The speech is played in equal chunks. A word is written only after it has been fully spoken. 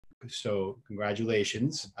So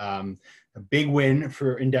congratulations. A big win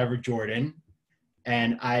for Endeavor Jordan.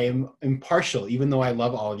 And I am impartial, even though I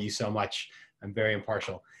love all of you so much. I'm very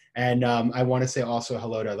impartial. And I want to say also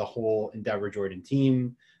hello to the whole Endeavor Jordan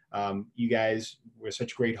team. You guys were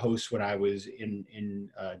such great hosts when I was in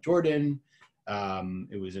Jordan.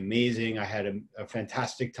 It was amazing. I had a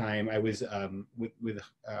fantastic time. I was with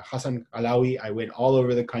Hassan Alawi. I went all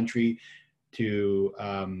over the country to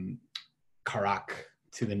Karak,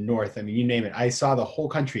 to the north. I mean, you name it. I saw the whole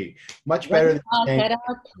country. Much better than Karak,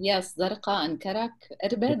 yes, Zarqa and Karak,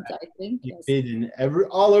 Irbid, I think. Yes. And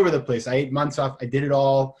all over the place. I ate Mansaf. I did it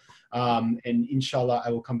all. And inshallah, I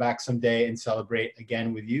will come back someday and celebrate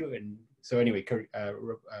again with you. And so anyway,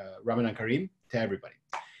 Ramadan Kareem to everybody.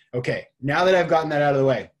 Okay, now that I've gotten that out of the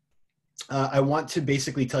way, I want to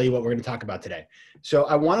basically tell you what we're going to talk about today. So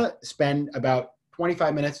I want to spend about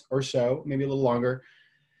 25 minutes or so, maybe a little longer,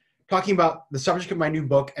 talking about the subject of my new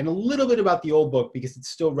book and a little bit about the old book because it's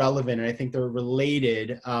still relevant and I think they're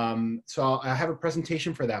related. So I have a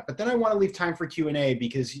presentation for that. But then I want to leave time for Q&A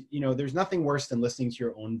because, you know, there's nothing worse than listening to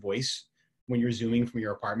your own voice when you're Zooming from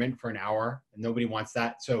your apartment for an hour, and nobody wants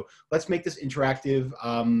that. So let's make this interactive,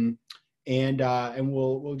 and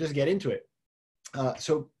we'll just get into it.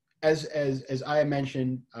 So as I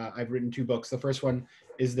mentioned, I've written 2 books. The first one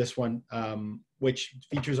is this one, which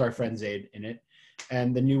features our friend Zaid in it.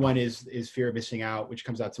 And the new one is Fear of Missing Out, which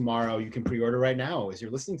comes out tomorrow. You can pre-order right now as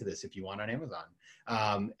you're listening to this if you want on Amazon.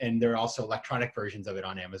 And there are also electronic versions of it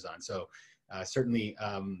on Amazon. So certainly,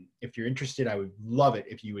 if you're interested, I would love it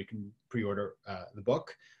if you can pre-order the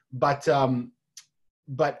book. But I'm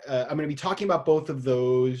going to be talking about both of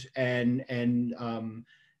those, and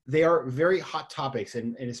they are very hot topics,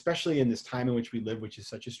 and especially in this time in which we live, which is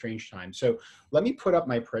such a strange time. So let me put up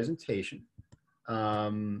my presentation.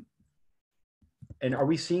 And are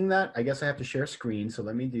we seeing that? I guess I have to share screen, so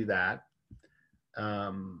let me do that.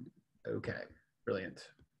 Okay, brilliant.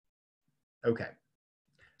 Okay,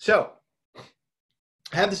 so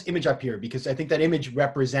I have this image up here because I think that image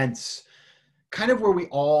represents kind of where we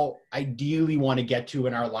all ideally want to get to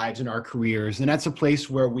in our lives and our careers. And that's a place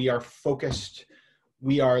where we are focused,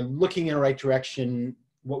 we are looking in the right direction.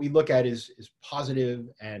 What we look at is positive,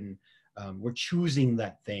 and we're choosing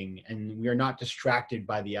that thing, and we are not distracted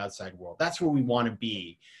by the outside world. That's where we want to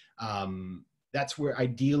be. That's where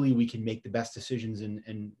ideally we can make the best decisions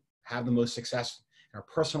and have the most success in our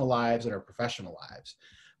personal lives and our professional lives.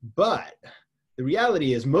 But the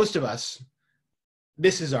reality is, most of us,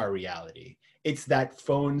 this is our reality. It's that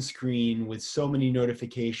phone screen with so many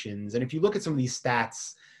notifications. And if you look at some of these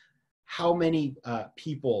stats, how many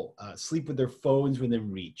people sleep with their phones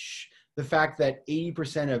within reach, the fact that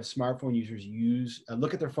 80% of smartphone users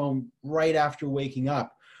look at their phone right after waking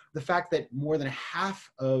up, the fact that more than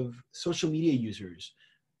half of social media users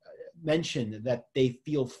mention that they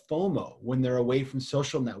feel FOMO when they're away from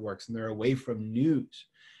social networks and they're away from news.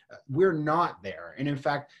 We're not there. And in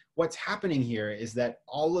fact, what's happening here is that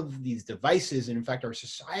all of these devices, and in fact, our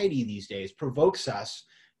society these days, provokes us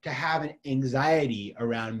to have an anxiety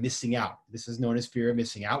around missing out. This is known as fear of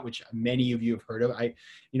missing out, which many of you have heard of.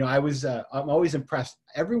 I'm always impressed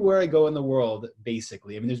everywhere I go in the world,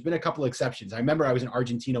 basically. I mean, there's been a couple of exceptions. I remember I was in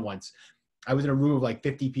Argentina once. I was in a room of like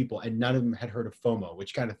 50 people and none of them had heard of FOMO,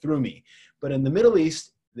 which kind of threw me. But in the Middle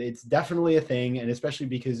East, it's definitely a thing. And especially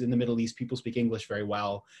because in the Middle East, people speak English very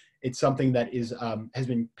well. It's something that has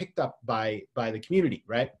been picked up by the community,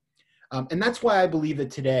 right? And that's why I believe that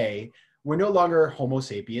today, we're no longer Homo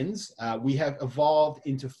sapiens. We have evolved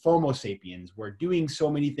into FOMO sapiens. We're doing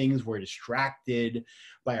so many things. We're distracted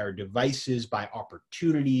by our devices, by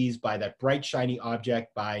opportunities, by that bright, shiny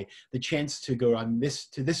object, by the chance to go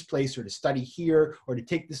to this place, or to study here, or to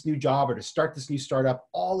take this new job, or to start this new startup.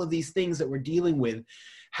 All of these things that we're dealing with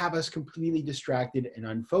have us completely distracted and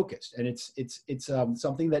unfocused. And it's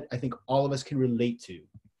something that I think all of us can relate to.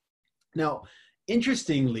 Now,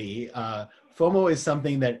 interestingly, FOMO is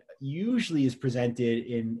something that usually is presented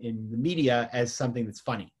in the media as something that's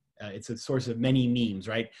funny. It's a source of many memes,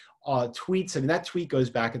 right? Tweets, I mean, that tweet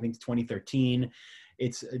goes back, I think, to 2013.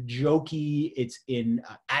 It's jokey. It's in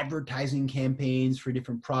advertising campaigns for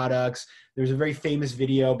different products. There's a very famous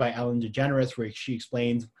video by Ellen DeGeneres where she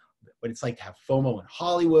explains what it's like to have FOMO in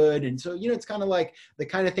Hollywood. And so, it's kind of like the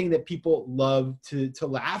kind of thing that people love to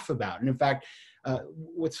laugh about. And in fact,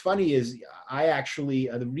 what's funny is I actually,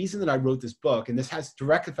 the reason that I wrote this book, and this has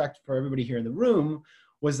direct effect for everybody here in the room,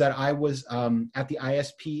 was that I was at the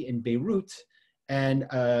ISP in Beirut, and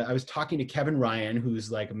I was talking to Kevin Ryan,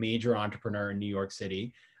 who's like a major entrepreneur in New York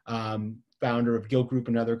City. founder of Guilt Group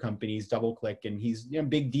and other companies, DoubleClick, and he's a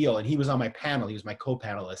big deal. And he was on my panel. He was my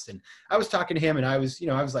co-panelist. And I was talking to him, and I was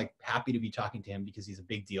like happy to be talking to him because he's a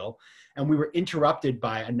big deal. And we were interrupted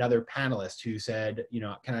by another panelist who said,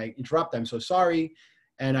 can I interrupt? I'm so sorry.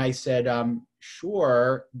 And I said,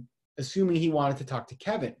 sure, assuming he wanted to talk to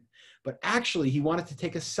Kevin. But actually, he wanted to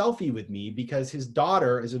take a selfie with me because his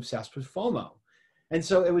daughter is obsessed with FOMO. And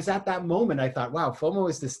so it was at that moment I thought, wow, FOMO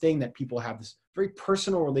is this thing that people have this very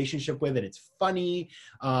personal relationship with, and it's funny.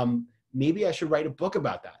 Maybe I should write a book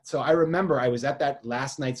about that. So I remember I was at that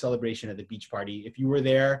last night celebration at the beach party. If you were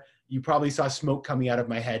there, you probably saw smoke coming out of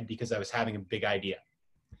my head because I was having a big idea.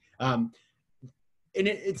 And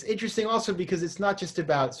it's interesting also because it's not just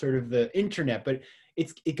about sort of the internet, but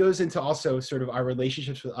it goes into also sort of our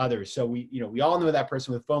relationships with others. So we all know that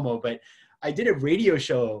person with FOMO, but I did a radio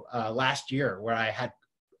show last year where I had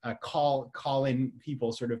call in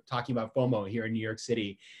people sort of talking about FOMO here in New York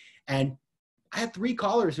City. And I had 3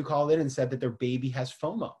 callers who called in and said that their baby has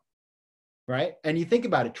FOMO, right? And you think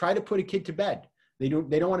about it, try to put a kid to bed. They don't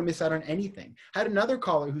want to miss out on anything. I had another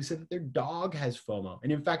caller who said that their dog has FOMO.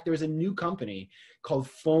 And in fact, there's a new company called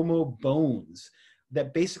FOMO Bones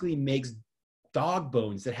that basically makes dog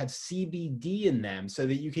bones that have CBD in them so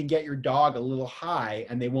that you can get your dog a little high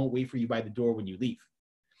and they won't wait for you by the door when you leave.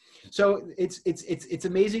 So it's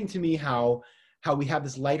amazing to me how we have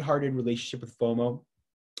this lighthearted relationship with FOMO,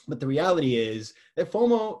 but the reality is that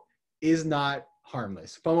FOMO is not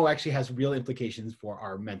harmless. FOMO actually has real implications for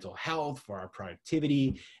our mental health, for our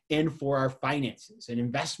productivity, and for our finances and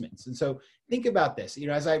investments. And so think about this.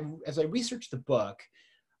 As I researched the book,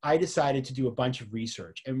 I decided to do a bunch of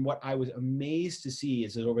research. And what I was amazed to see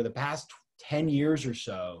is that over the past 10 years or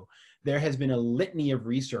so, there has been a litany of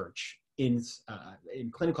research in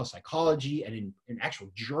clinical psychology and in actual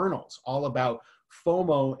journals all about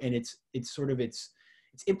FOMO and its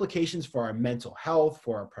implications for our mental health,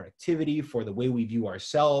 for our productivity, for the way we view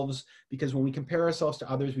ourselves. Because when we compare ourselves to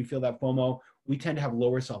others, we feel that FOMO, we tend to have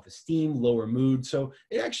lower self-esteem, lower mood. So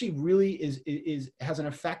it actually really has an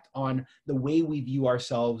effect on the way we view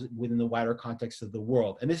ourselves within the wider context of the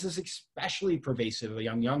world. And this is especially pervasive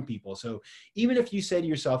among young people. So even if you say to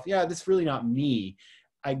yourself, yeah, this is really not me,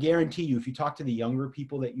 I guarantee you, if you talk to the younger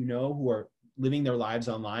people that you know who are living their lives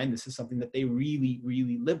online, this is something that they really,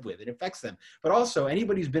 really live with. It affects them. But also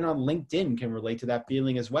anybody who's been on LinkedIn can relate to that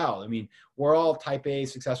feeling as well. I mean, we're all type A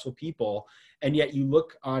successful people. And yet you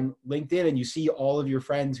look on LinkedIn and you see all of your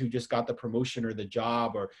friends who just got the promotion or the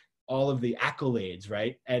job or all of the accolades,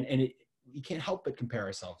 right? And you can't help but compare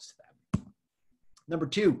ourselves to them. Number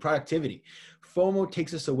 2, productivity. FOMO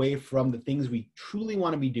takes us away from the things we truly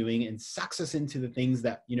want to be doing and sucks us into the things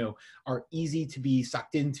that, are easy to be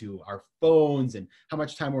sucked into, our phones and how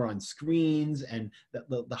much time we're on screens and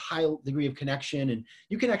the high degree of connection. And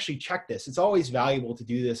you can actually check this. It's always valuable to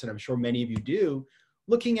do this. And I'm sure many of you do.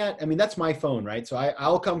 Looking at, that's my phone, right? So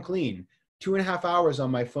I'll come clean, 2.5 hours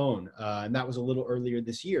on my phone. And that was a little earlier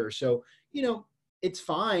this year. So, it's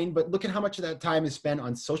fine, but look at how much of that time is spent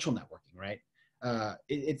on social networking, right?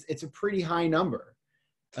 It's a pretty high number.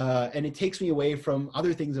 And it takes me away from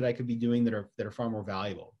other things that I could be doing that are far more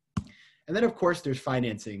valuable. And then of course there's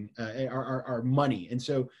financing, our money. And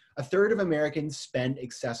so 1/3 of Americans spend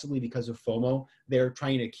excessively because of FOMO. They're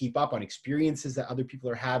trying to keep up on experiences that other people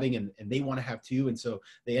are having and they want to have too. And so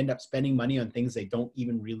they end up spending money on things they don't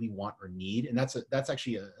even really want or need. And that's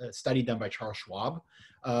actually a study done by Charles Schwab.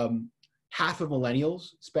 Half of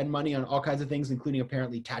millennials spend money on all kinds of things, including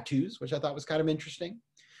apparently tattoos, which I thought was kind of interesting.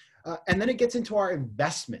 And then it gets into our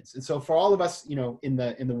investments. And so for all of us, in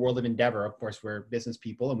the world of endeavor, of course, we're business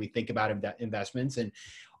people and we think about investments, and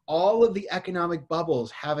all of the economic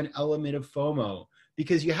bubbles have an element of FOMO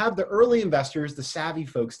because you have the early investors, the savvy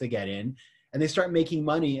folks that get in and they start making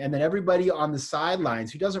money. And then everybody on the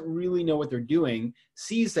sidelines who doesn't really know what they're doing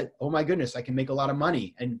sees that, oh my goodness, I can make a lot of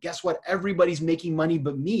money. And guess what? Everybody's making money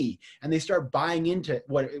but me. And they start buying into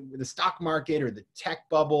what the stock market or the tech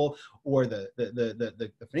bubble or the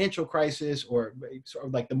financial crisis or sort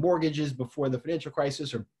of like the mortgages before the financial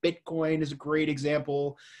crisis, or Bitcoin is a great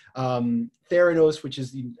example. Theranos, which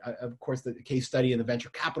is of course the case study in the venture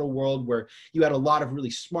capital world, where you had a lot of really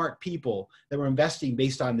smart people that were investing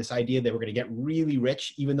based on this idea they were going to get really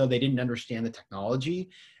rich, even though they didn't understand the technology.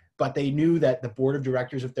 But they knew that the board of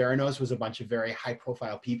directors of Theranos was a bunch of very high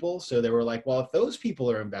profile people. So they were like, well, if those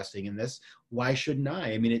people are investing in this, why shouldn't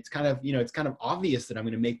I? I mean, it's kind of obvious that I'm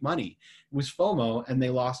going to make money. It was FOMO and they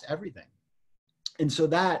lost everything. And so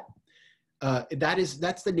that's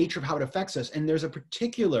the nature of how it affects us. And there's a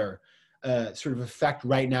particular sort of effect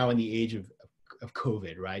right now in the age of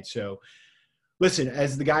COVID, right? So Listen,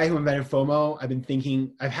 as the guy who invented FOMO, I've been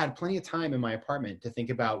thinking, I've had plenty of time in my apartment to think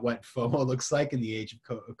about what FOMO looks like in the age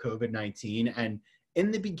of COVID-19. And in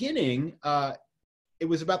the beginning, it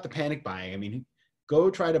was about the panic buying. I mean, go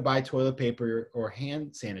try to buy toilet paper or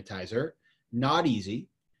hand sanitizer, not easy.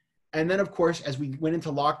 And then, of course, as we went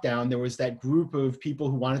into lockdown, there was that group of people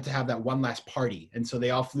who wanted to have that one last party. And so they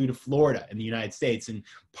all flew to Florida in the United States and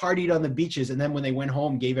partied on the beaches. And then when they went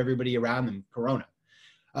home, gave everybody around them Corona.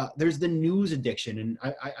 There's the news addiction.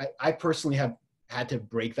 And I personally have had to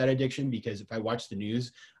break that addiction because if I watch the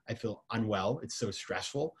news, I feel unwell. It's so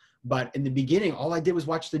stressful. But in the beginning, all I did was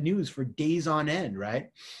watch the news for days on end, right?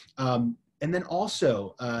 And then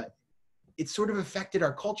also, it sort of affected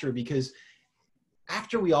our culture because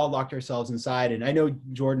after we all locked ourselves inside, and I know,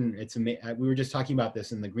 Jordan, we were just talking about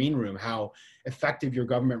this in the green room, how effective your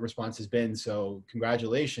government response has been. So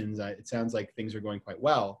congratulations. It sounds like things are going quite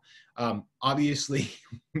well. Obviously,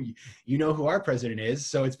 you know who our president is,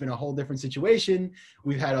 so it's been a whole different situation.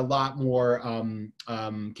 We've had a lot more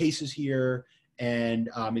cases here, and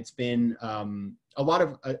it's been a lot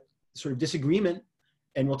of sort of disagreement,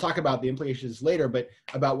 and we'll talk about the implications later, but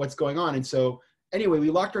about what's going on. And so anyway, we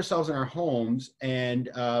locked ourselves in our homes, and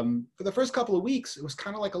for the first couple of weeks, it was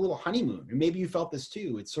kind of like a little honeymoon. And maybe you felt this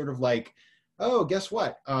too. It's sort of like, oh, guess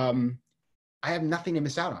what? I have nothing to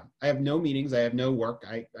miss out on. I have no meetings. I have no work.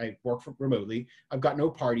 I work remotely. I've got no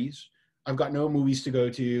parties. I've got no movies to go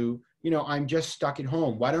to. You know, I'm just stuck at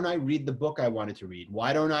home. Why don't I read the book I wanted to read?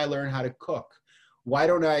 Why don't I learn how to cook? Why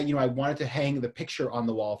don't I, I wanted to hang the picture on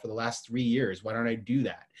the wall for the last 3 years. Why don't I do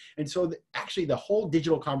that? And so actually the whole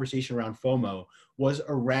digital conversation around FOMO was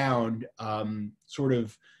around sort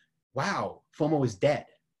of, wow, FOMO is dead.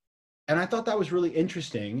 And I thought that was really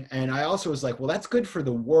interesting. And I also was like, well, that's good for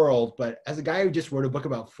the world. But as a guy who just wrote a book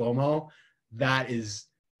about FOMO, that is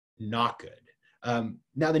not good.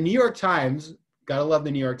 Now, the New York Times, gotta love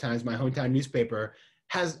the New York Times, my hometown newspaper,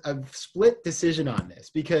 has a split decision on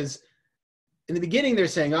this because in the beginning, they're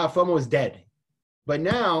saying, oh, FOMO is dead. But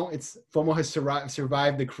now FOMO has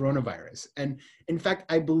survived the coronavirus. And in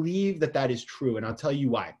fact, I believe that that is true. And I'll tell you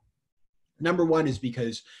why. Number one is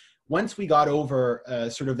because once we got over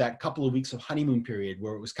sort of that couple of weeks of honeymoon period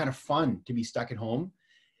where it was kind of fun to be stuck at home,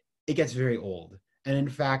 it gets very old. And in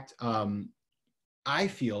fact, I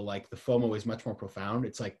feel like the FOMO is much more profound.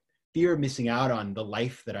 It's like fear of missing out on the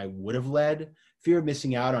life that I would have led, fear of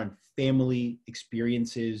missing out on family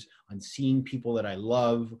experiences, on seeing people that I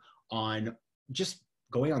love, on just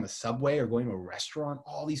going on the subway or going to a restaurant,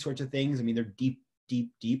 all these sorts of things. I mean, they're deep,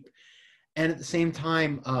 deep, deep. And at the same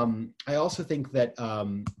time, I also think that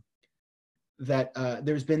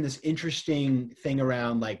there's been this interesting thing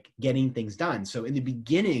around like getting things done. So in the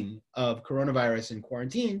beginning of coronavirus and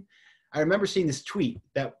quarantine, I remember seeing this tweet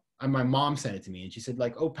that my mom sent it to me, and she said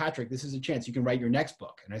like, oh, Patrick, this is a chance you can write your next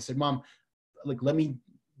book. And I said, Mom, like, let me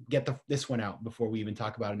get this one out before we even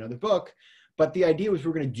talk about another book. But the idea was we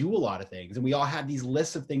were going to do a lot of things, and we all had these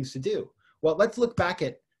lists of things to do. Well, let's look back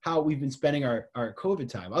at how we've been spending our COVID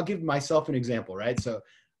time. I'll give myself an example, right? So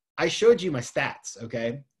I showed you my stats,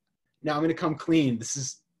 okay? Now I'm going to come clean.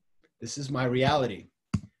 This is my reality.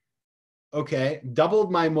 Okay,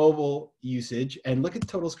 doubled my mobile usage, and look at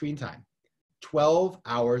total screen time. 12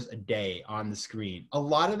 hours a day on the screen. A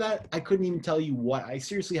lot of that, I couldn't even tell you what. I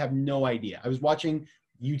seriously have no idea. I was watching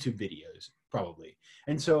YouTube videos, probably.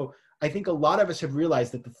 And so I think a lot of us have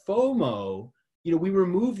realized that the FOMO, we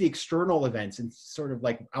remove the external events and sort of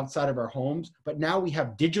like outside of our homes, but now we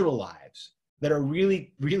have digital lives that are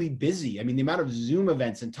really, really busy. I mean, the amount of Zoom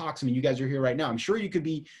events and talks, I mean, you guys are here right now. I'm sure you could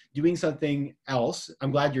be doing something else.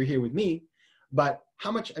 I'm glad you're here with me, but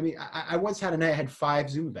how much, I mean, I once had a night, I had 5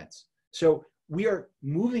 Zoom events. So we are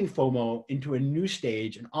moving FOMO into a new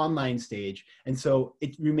stage, an online stage. And so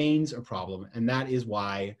it remains a problem. And that is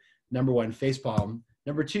why, number one, facepalm.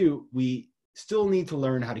 Number two, we still need to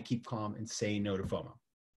learn how to keep calm and say no to FOMO.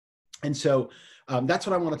 And so that's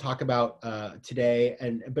what I want to talk about today.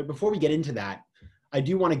 But before we get into that, I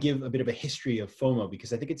do want to give a bit of a history of FOMO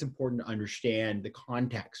because I think it's important to understand the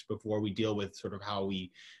context before we deal with sort of how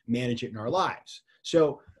we manage it in our lives.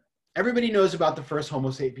 So everybody knows about the first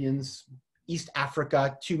Homo sapiens, East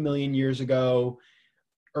Africa, 2 million years ago,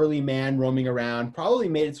 early man roaming around, probably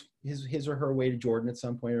made his or her way to Jordan at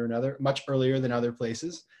some point or another, much earlier than other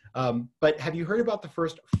places. But have you heard about the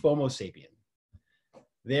first FOMO sapien?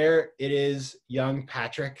 There it is, young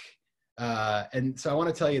Patrick. And so I want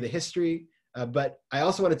to tell you the history, but I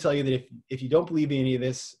also want to tell you that if you don't believe any of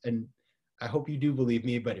this, and I hope you do believe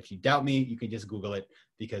me, but if you doubt me, you can just Google it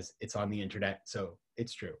because it's on the internet. So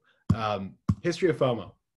it's true. History of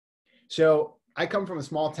FOMO. So I come from a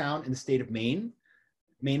small town in the state of Maine.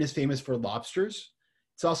 Maine is famous for lobsters.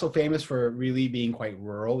 It's also famous for really being quite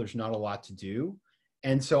rural. There's not a lot to do.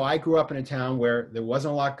 And so I grew up in a town where there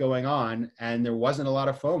wasn't a lot going on and there wasn't a lot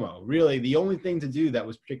of FOMO. Really, the only thing to do that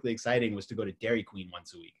was particularly exciting was to go to Dairy Queen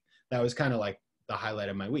once a week. That was kind of like the highlight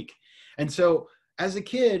of my week. And so as a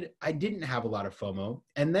kid, I didn't have a lot of FOMO.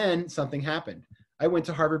 And then something happened. I went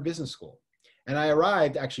to Harvard Business School and I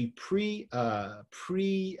arrived actually pre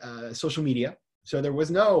social media. So there was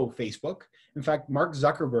no Facebook. In fact, Mark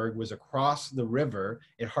Zuckerberg was across the river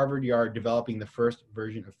at Harvard Yard developing the first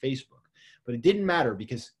version of Facebook. But it didn't matter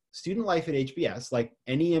because student life at HBS, like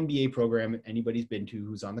any MBA program anybody's been to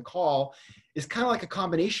who's on the call, is kind of like a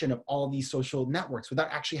combination of all these social networks without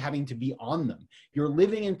actually having to be on them. You're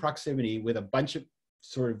living in proximity with a bunch of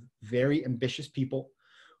sort of very ambitious people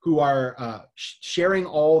who are sharing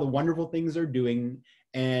all the wonderful things they're doing,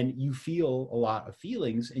 and you feel a lot of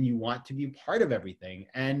feelings and you want to be a part of everything.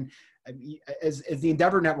 And as the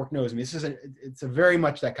Endeavor Network knows, I mean, it's a very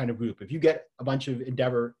much that kind of group. If you get a bunch of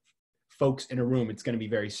Endeavor folks in a room, it's going to be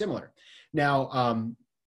very similar. Now,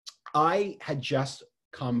 I had just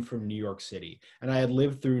come from New York City and I had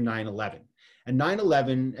lived through 9/11. And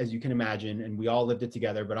 9/11, as you can imagine, and we all lived it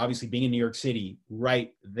together, but obviously being in New York City,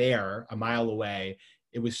 right there, a mile away,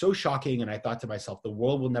 it was so shocking. And I thought to myself, the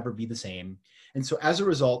world will never be the same. And so as a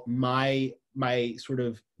result, my sort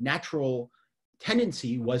of natural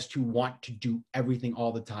tendency was to want to do everything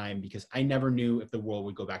all the time because I never knew if the world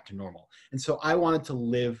would go back to normal. And so I wanted to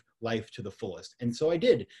live life to the fullest. And so I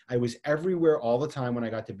did. I was everywhere all the time when I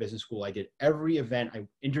got to business school. I did every event. I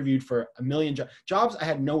interviewed for a million jobs I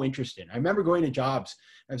had no interest in. I remember going to jobs.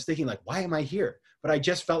 I was thinking like, why am I here? But I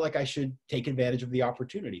just felt like I should take advantage of the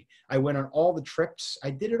opportunity. I went on all the trips.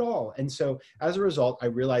 I did it all. And so as a result, I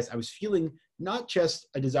realized I was feeling not just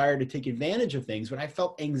a desire to take advantage of things, but I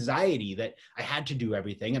felt anxiety that I had to do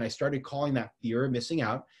everything. And I started calling that fear of missing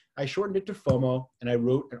out. I shortened it to FOMO, and I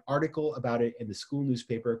wrote an article about it in the school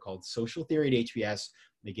newspaper called Social Theory at HBS,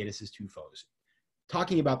 McGinnis's Two Foes,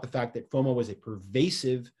 talking about the fact that FOMO was a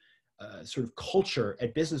pervasive sort of culture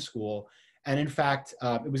at business school. And in fact,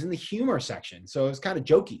 it was in the humor section. So it was kind of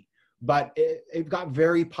jokey, but it got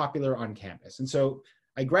very popular on campus. And so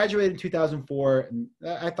I graduated in 2004, and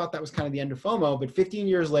I thought that was kind of the end of FOMO, but 15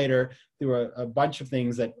 years later, there were a bunch of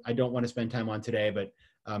things that I don't want to spend time on today, but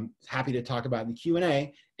happy to talk about in the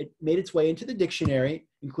Q&A. It made its way into the dictionary,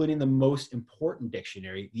 including the most important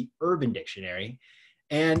dictionary, the Urban Dictionary,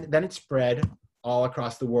 and then it spread all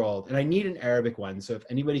across the world. And I need an Arabic one, so if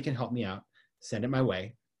anybody can help me out, send it my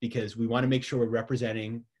way, because we want to make sure we're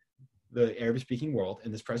representing the Arabic-speaking world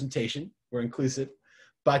in this presentation. We're inclusive.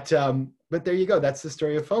 But there you go. That's the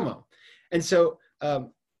story of FOMO. And so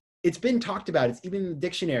it's been talked about. It's even in the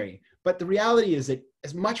dictionary. But the reality is that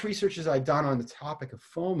as much research as I've done on the topic of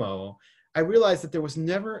FOMO, I realized that there was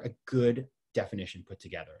never a good definition put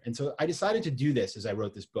together. And so I decided to do this as I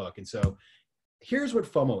wrote this book. And so here's what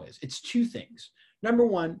FOMO is. It's two things. Number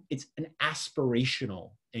one, it's an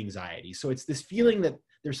aspirational anxiety. So it's this feeling that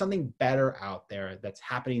there's something better out there that's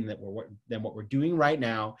happening than what we're doing right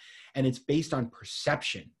now. And it's based on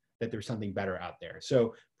perception that there's something better out there.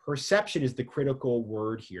 So perception is the critical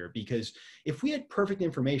word here, because if we had perfect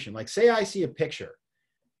information, like say I see a picture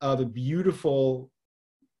of a beautiful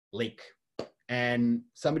lake and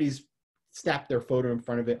somebody's snapped their photo in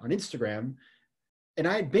front of it on Instagram, and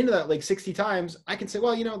I had been to that lake 60 times, I can say,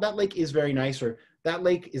 well, you know, that lake is very nice, or that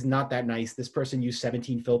lake is not that nice. This person used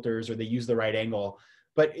 17 filters, or they used the right angle.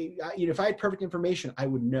 But you know, if I had perfect information, I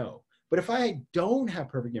would know. But if I don't have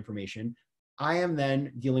perfect information, I am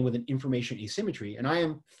then dealing with an information asymmetry, and I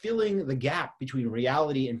am filling the gap between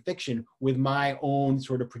reality and fiction with my own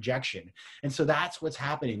sort of projection. And so that's what's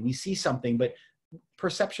happening. We see something, but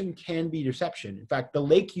perception can be deception. In fact, the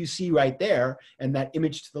lake you see right there and that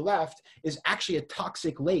image to the left is actually a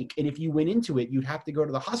toxic lake. And if you went into it, you'd have to go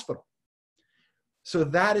to the hospital. So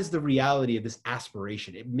that is the reality of this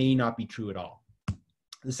aspiration. It may not be true at all.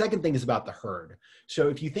 The second thing is about the herd. So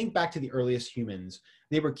if you think back to the earliest humans,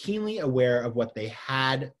 they were keenly aware of what they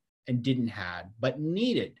had and didn't have, but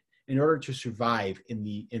needed in order to survive in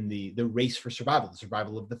the race for survival, the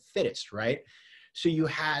survival of the fittest, right? So you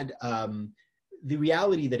had the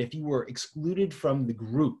reality that if you were excluded from the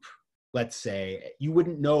group, let's say, you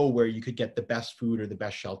wouldn't know where you could get the best food or the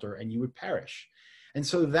best shelter, and you would perish. And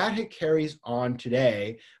so that carries on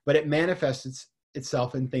today, but it manifests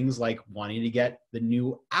itself in things like wanting to get the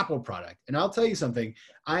new Apple product. And I'll tell you something,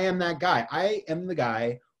 I am that guy. I am the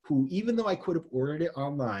guy who, even though I could have ordered it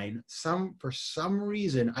online, for some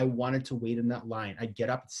reason, I wanted to wait in that line. I'd get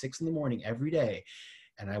up at 6 in the morning every day,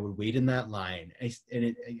 and I would wait in that line.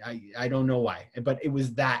 I don't know why, but it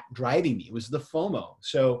was that driving me. It was the FOMO.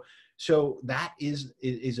 So that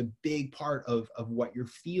is a big part of what you're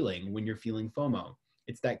feeling when you're feeling FOMO.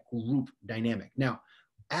 It's that group dynamic. Now,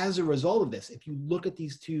 as a result of this, if you look at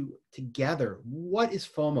these two together, what is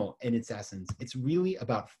FOMO in its essence? It's really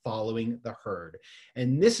about following the herd.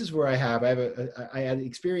 And this is where I had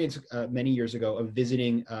experience many years ago of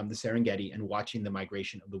visiting the Serengeti and watching the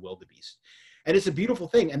migration of the wildebeest. And it's a beautiful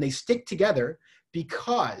thing. And they stick together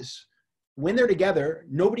because when they're together,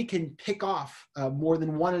 nobody can pick off more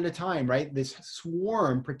than one at a time, right? This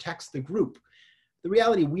swarm protects the group. The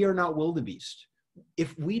reality, we are not wildebeest.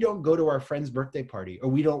 If we don't go to our friend's birthday party, or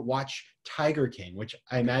we don't watch Tiger King, which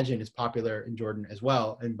I imagine is popular in Jordan as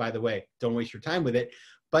well, and by the way, don't waste your time with it,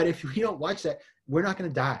 but if we don't watch that, we're not going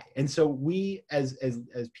to die. And so we as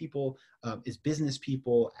people, as business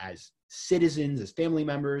people, as citizens, as family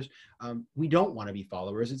members, we don't want to be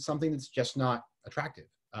followers. It's something that's just not attractive.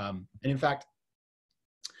 And in fact,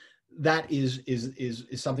 that is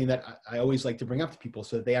something that I always like to bring up to people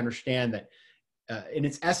so that they understand that in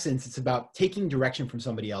its essence, it's about taking direction from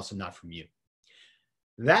somebody else and not from you.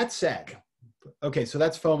 That said, okay, so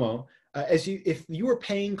that's FOMO. If you were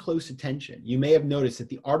paying close attention, you may have noticed that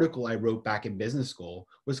the article I wrote back in business school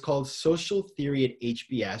was called Social Theory at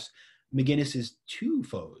HBS, McGinnis's Two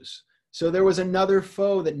Foes. So there was another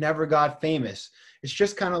foe that never got famous. It's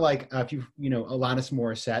just kind of like if you know, Alanis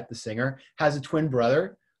Morissette, the singer, has a twin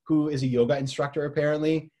brother who is a yoga instructor,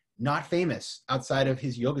 apparently, not famous outside of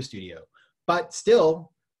his yoga studio. But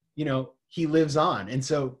still, you know, he lives on. And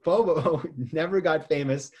so FOMO never got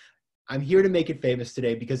famous. I'm here to make it famous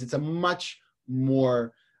today because it's a much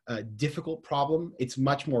more difficult problem. It's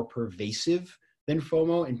much more pervasive than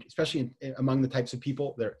FOMO, and especially among the types of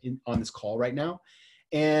people that are on this call right now.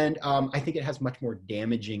 And I think it has much more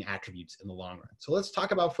damaging attributes in the long run. So let's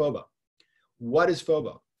talk about FOBO. What is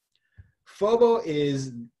FOBO? FOBO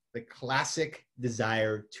is the classic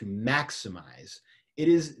desire to maximize. It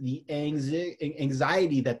is the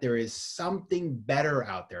anxiety that there is something better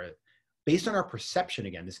out there based on our perception,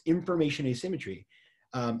 again, this information asymmetry.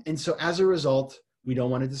 And so as a result, we don't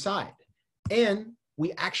want to decide. And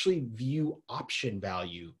we actually view option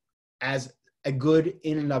value as a good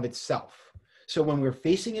in and of itself. So when we're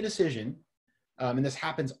facing a decision, and this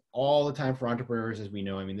happens all the time for entrepreneurs, as we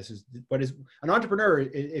know, I mean, this is what is an entrepreneur,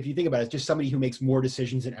 if you think about it, is just somebody who makes more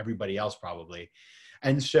decisions than everybody else probably.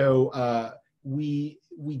 And so we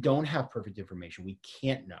don't have perfect information. We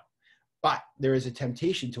can't know. But there is a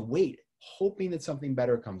temptation to wait, hoping that something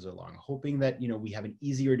better comes along, hoping that, you know, we have an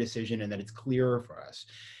easier decision and that it's clearer for us.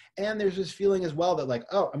 And there's this feeling as well that like,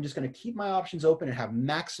 oh, I'm just going to keep my options open and have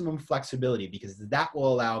maximum flexibility because that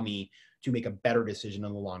will allow me to make a better decision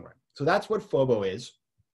in the long run. So that's what FOBO is.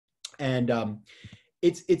 And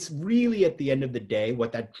it's really, at the end of the day,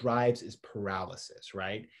 what that drives is paralysis,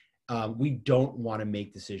 right? We don't want to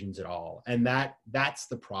make decisions at all. And that's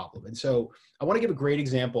the problem. And so I want to give a great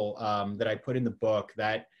example that I put in the book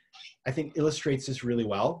that I think illustrates this really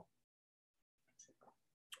well.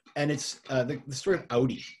 And it's the story of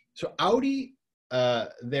Audi. So Audi,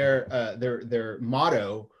 their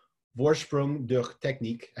motto, Vorsprung durch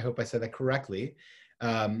Technik, I hope I said that correctly,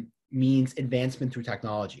 means advancement through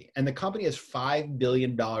technology. And the company has $5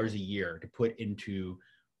 billion a year to put into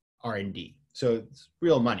R&D. So it's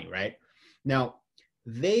real money, right? Now,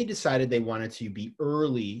 they decided they wanted to be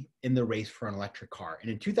early in the race for an electric car. And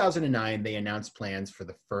in 2009, they announced plans for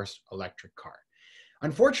the first electric car.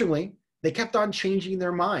 Unfortunately, they kept on changing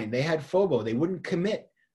their mind. They had FOBO. They wouldn't commit.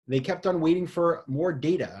 They kept on waiting for more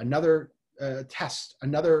data, another test,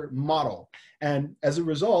 another model. And as a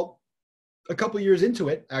result, a couple of years into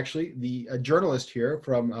it, actually, a journalist here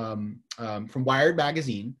from Wired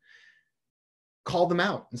magazine called them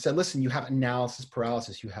out and said, listen, you have analysis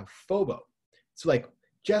paralysis, you have FOBO. So like,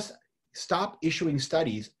 just stop issuing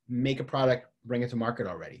studies, make a product, bring it to market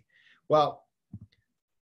already. Well,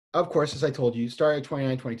 of course, as I told you, started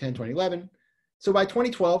 2009, 2010, 2011. So by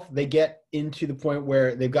 2012, they get into the point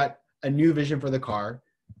where they've got a new vision for the car.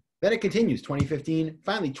 Then it continues, 2015,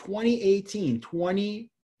 finally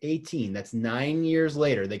 2018, that's 9 years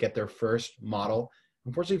later, they get their first model.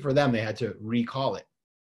 Unfortunately for them, they had to recall it.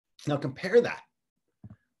 Now compare that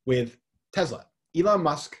with Tesla. Elon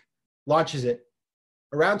Musk launches it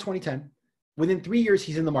around 2010. Within 3 years,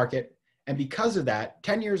 he's in the market. And because of that,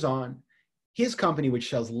 10 years on, his company, which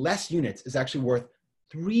sells less units, is actually worth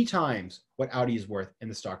 3 times what Audi is worth in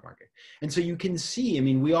the stock market. And so you can see, I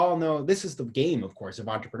mean, we all know this is the game, of course, of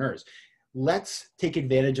entrepreneurs. Let's take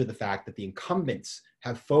advantage of the fact that the incumbents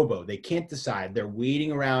have FOBO. They can't decide. They're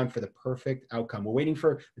waiting around for the perfect outcome. We're waiting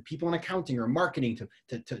for the people in accounting or marketing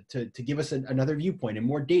to give us another viewpoint and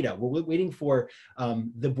more data. We're waiting for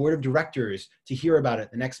the board of directors to hear about it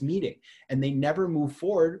at the next meeting. And they never move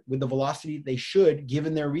forward with the velocity they should,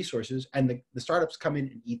 given their resources, and the startups come in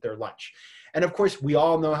and eat their lunch. And of course, we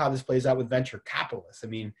all know how this plays out with venture capitalists. I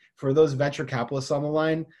mean, for those venture capitalists on the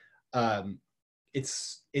line,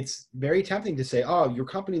 it's very tempting to say, oh, your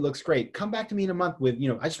company looks great. Come back to me in a month with,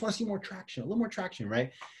 I just want to see more traction, a little more traction,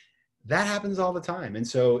 right? That happens all the time. And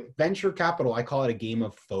so venture capital, I call it a game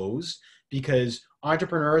of foes, because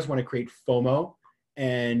entrepreneurs want to create FOMO,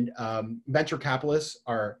 and venture capitalists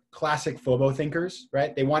are classic FOBO thinkers,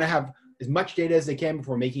 right? They want to have as much data as they can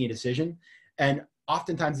before making a decision. And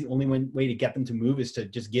oftentimes the only way to get them to move is to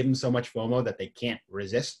just give them so much FOMO that they can't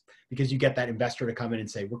resist, because you get that investor to come in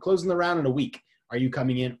and say, we're closing the round in a week. Are you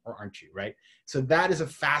coming in or aren't you, right? So that is a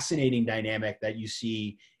fascinating dynamic that you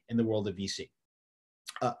see in the world of VC.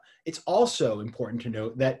 It's also important to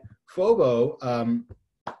note that FOBO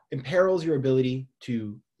imperils your ability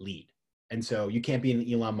to lead. And so you can't be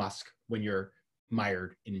an Elon Musk when you're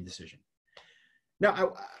mired in indecision.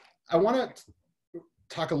 Now, I want to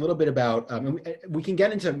talk a little bit about, we can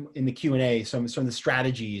get into in the Q&A some of the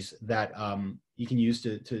strategies that you can use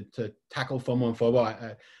to tackle FOMO and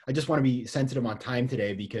FOBO. I just want to be sensitive on time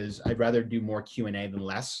today, because I'd rather do more Q&A than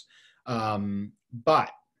less.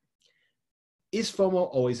 But is FOMO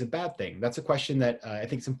always a bad thing? That's a question that I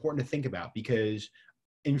think it's important to think about, because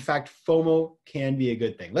in fact, FOMO can be a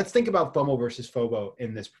good thing. Let's think about FOMO versus FOBO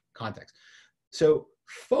in this context. So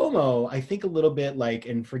FOMO, I think a little bit like,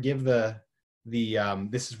 and forgive the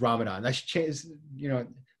this is Ramadan. I should change,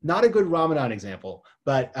 not a good Ramadan example,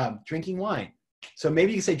 but drinking wine. So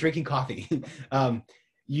maybe you can say drinking coffee.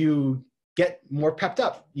 You get more pepped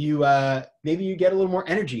up. Maybe you get a little more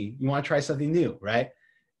energy. You want to try something new, right?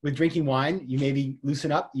 With drinking wine, you maybe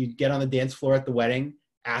loosen up. You get on the dance floor at the wedding,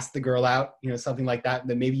 ask the girl out, something like that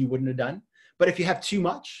maybe you wouldn't have done. But if you have too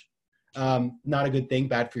much, not a good thing,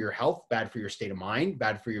 bad for your health, bad for your state of mind,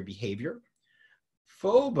 bad for your behavior.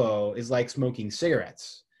 FOBO is like smoking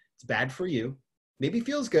cigarettes. It's bad for you. Maybe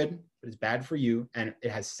feels good, but it's bad for you, and it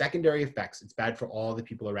has secondary effects. It's bad for all the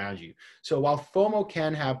people around you. So while FOMO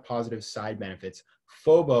can have positive side benefits,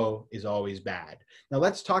 FOBO is always bad. Now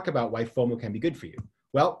let's talk about why FOMO can be good for you.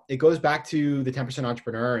 Well, it goes back to the 10%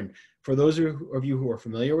 entrepreneur. And for those of you who are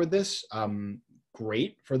familiar with this,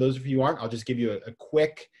 great. For those of you who aren't, I'll just give you a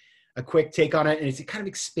quick take on it. And it's kind of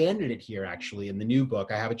expanded it here, actually, in the new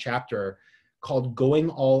book. I have a chapter called Going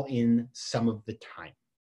All In Some of the Time.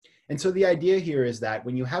 And so the idea here is that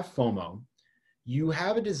when you have FOMO, you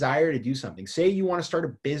have a desire to do something. Say you want to start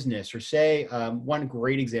a business, or say one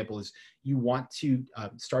great example is you want to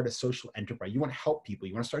start a social enterprise. You want to help people.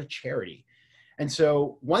 You want to start a charity. And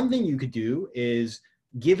so one thing you could do is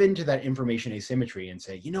give into that information asymmetry and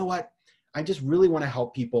say, you know what? I just really want to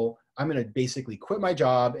help people. I'm going to basically quit my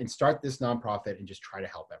job and start this nonprofit and just try to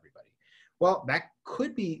help everybody. Well, that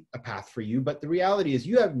could be a path for you, but the reality is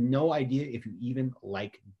you have no idea if you even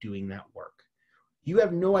like doing that work. You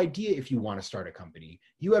have no idea if you want to start a company.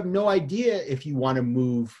 You have no idea if you want to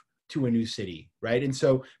move to a new city, right? And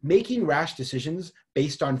so making rash decisions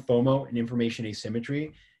based on FOMO and information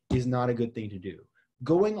asymmetry is not a good thing to do.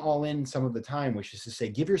 Going all in some of the time, which is to say,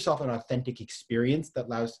 give yourself an authentic experience that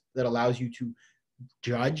allows you to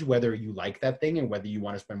judge whether you like that thing and whether you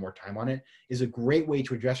want to spend more time on it, is a great way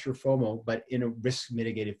to address your FOMO, but in a risk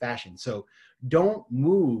mitigated fashion. So don't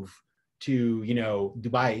move to,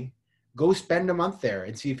 Dubai. Go spend a month there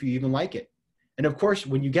and see if you even like it. And of course,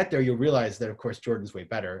 when you get there, you'll realize that, of course, Jordan's way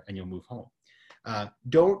better, and you'll move home.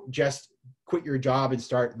 Don't just quit your job and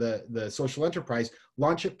start the social enterprise.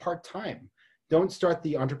 Launch it part-time. Don't start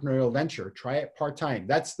the entrepreneurial venture. Try it part-time.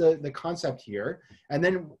 That's the concept here. And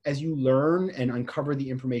then as you learn and uncover the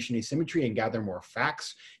information asymmetry and gather more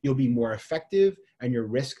facts, you'll be more effective, and your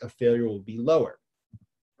risk of failure will be lower.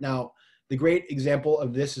 Now, the great example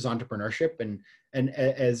of this is entrepreneurship. And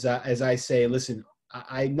as I say, listen,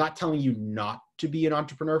 I'm not telling you not to be an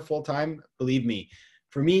entrepreneur full-time. Believe me,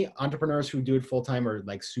 for me, entrepreneurs who do it full-time are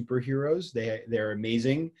like superheroes. They're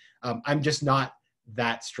amazing. I'm just not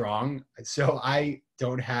that strong. So I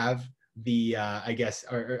don't have the,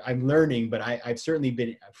 I'm learning, but I've certainly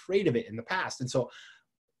been afraid of it in the past. And so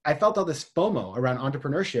I felt all this FOMO around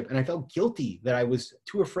entrepreneurship, and I felt guilty that I was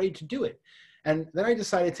too afraid to do it. And then I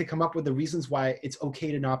decided to come up with the reasons why it's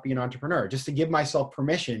okay to not be an entrepreneur, just to give myself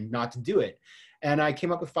permission not to do it. And I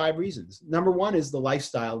came up with 5 reasons. Number 1 is the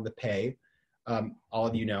lifestyle and the pay. All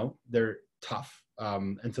of you know, they're tough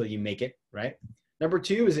until you make it, right? Number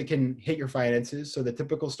 2 is it can hit your finances. So the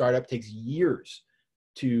typical startup takes years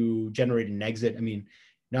to generate an exit. I mean,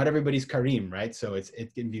 not everybody's Kareem, right? So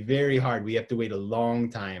it can be very hard. We have to wait a long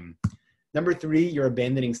time. Number three, you're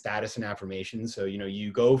abandoning status and affirmation. So,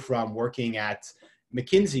 you go from working at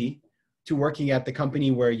McKinsey to working at the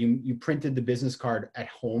company where you printed the business card at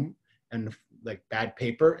home and like bad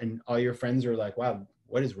paper, and all your friends are like, wow,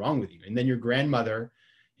 what is wrong with you? And then your grandmother,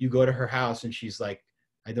 you go to her house and she's like,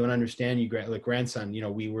 I don't understand you, grandson,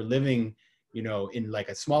 we were living, in like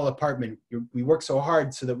a small apartment. We worked so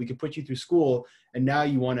hard so that we could put you through school, and now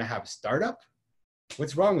you want to have a startup?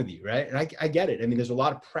 What's wrong with you, right? And I get it. I mean, there's a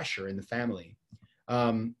lot of pressure in the family.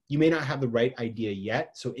 You may not have the right idea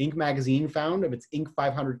yet. So Inc. magazine found, of its Inc.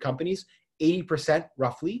 500 companies, 80%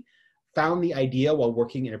 roughly found the idea while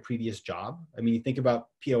working in a previous job. I mean, you think about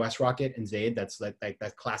POS Rocket and Zaid, that's like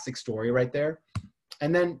that classic story right there.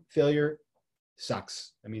 And then failure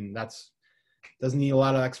sucks. I mean, doesn't need a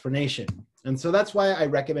lot of explanation. And so that's why I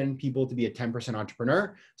recommend people to be a 10%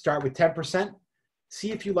 entrepreneur. Start with 10%,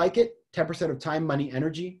 see if you like it, 10% of time, money,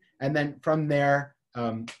 energy, and then from there,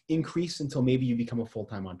 increase until maybe you become a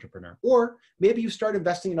full-time entrepreneur. Or maybe you start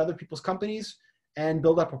investing in other people's companies and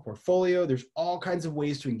build up a portfolio. There's all kinds of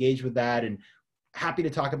ways to engage with that, and happy to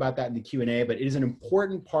talk about that in the Q&A, but it is an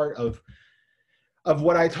important part of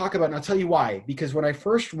what I talk about. And I'll tell you why. Because when I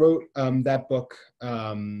first wrote that book,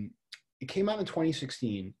 it came out in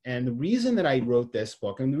 2016. And the reason that I wrote this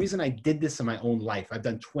book, and the reason I did this in my own life, I've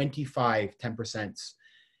done 25 10%,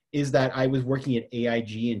 is that I was working at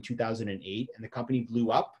AIG in 2008, and the company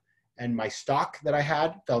blew up, and my stock that I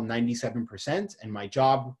had fell 97%, and my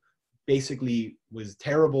job basically was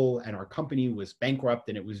terrible, and our company was bankrupt,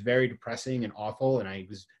 and it was very depressing and awful, and I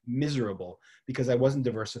was miserable because I wasn't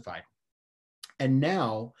diversified. And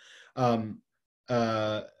now,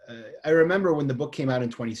 I remember when the book came out in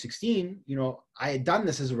 2016, I had done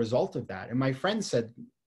this as a result of that. And my friend said,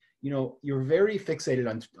 you're very fixated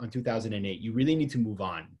on 2008. You really need to move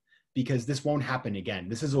on, because this won't happen again.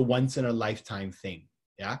 This is a once in a lifetime thing.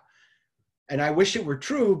 Yeah. And I wish it were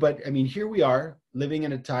true, but I mean, here we are living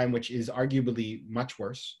in a time which is arguably much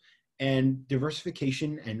worse, and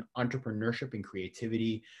diversification and entrepreneurship and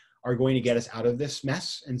creativity are going to get us out of this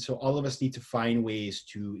mess. And so all of us need to find ways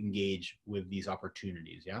to engage with these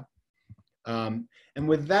opportunities. Yeah. And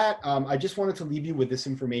with that, I just wanted to leave you with this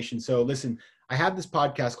information. So listen, I have this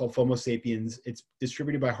podcast called FOMO Sapiens. It's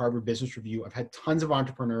distributed by Harvard Business Review. I've had tons of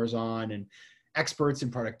entrepreneurs on, and experts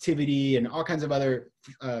in productivity and all kinds of other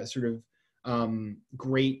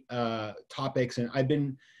great topics. And I've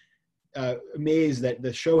been amazed that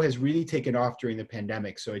the show has really taken off during the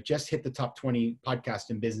pandemic. So it just hit the top 20 podcast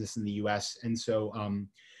in business in the US. And so,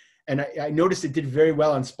 and I noticed it did very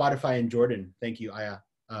well on Spotify and Jordan. Thank you, Aya.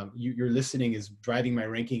 Your listening is driving my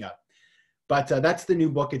ranking up. But that's the new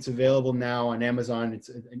book. It's available now on Amazon. It's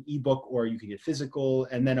an ebook, or you can get physical.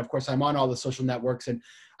 And then, of course, I'm on all the social networks, and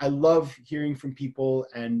I love hearing from people.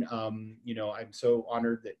 And I'm so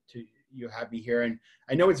honored that you have me here. And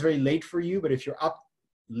I know it's very late for you, but if you're up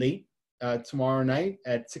late tomorrow night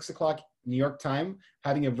at 6 o'clock New York time,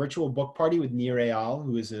 having a virtual book party with Nir Eyal,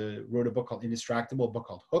 who wrote a book called Indistractable, a book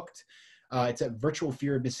called Hooked. It's at Virtual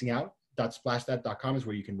Fear of Missing Out. .splashthat.com is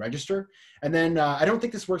where you can register. And then I don't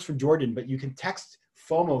think this works for Jordan, but you can text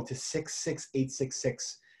FOMO to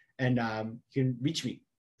 66866, and you can reach me.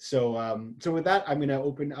 So so with that, I'm going to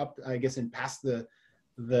open up, I guess, and pass the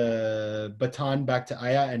baton back to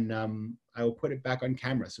Aya, and I will put it back on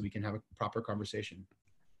camera so we can have a proper conversation.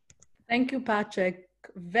 Thank you, Patrick.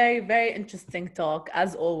 Very, very interesting talk,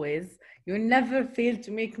 as always. You never fail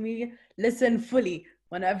to make me listen fully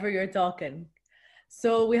whenever you're talking.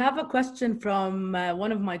 So we have a question from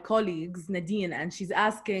one of my colleagues, Nadine, and she's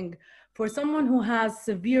asking, for someone who has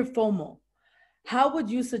severe FOMO, how would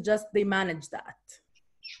you suggest they manage that?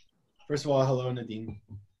 First of all, hello, Nadine.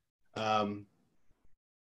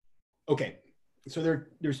 Okay, so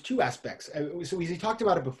there's two aspects. So we talked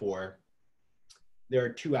about it before. There are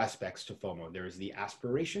two aspects to FOMO. There's the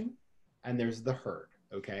aspiration and there's the herd,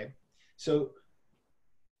 okay? So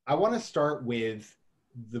I want to start with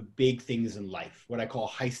the big things in life, what I call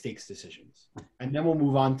high stakes decisions. And then we'll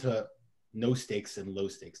move on to no stakes and low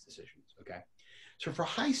stakes decisions, okay? So for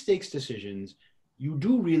high stakes decisions, you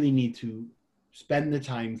do really need to spend the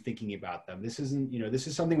time thinking about them. This isn't, this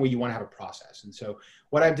is something where you want to have a process. And so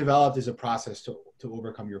what I've developed is a process to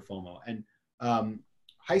overcome your FOMO. And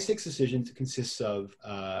high stakes decisions consists of,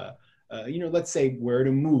 let's say where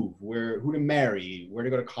to move, who to marry, where to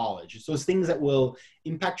go to college. It's those things that will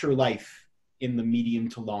impact your life in the medium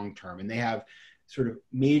to long term. And they have sort of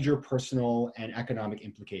major personal and economic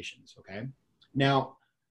implications, okay? Now,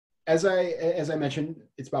 as I mentioned,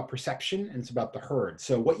 it's about perception and it's about the herd.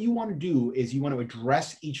 So what you want to do is you want to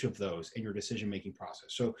address each of those in your decision-making process.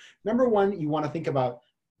 So number one, you want to think about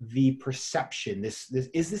the perception. This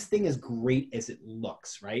is this thing as great as it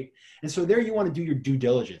looks, right? And so there you want to do your due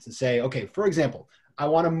diligence and say, okay, for example, I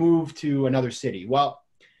want to move to another city. Well,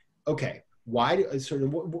 okay, why do, sort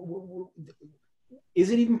of, is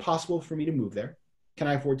it even possible for me to move there? Can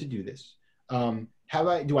I afford to do this?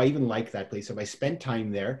 Do I even like that place? Have I spent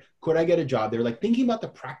time there? Could I get a job there? Like thinking about the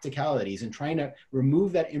practicalities and trying to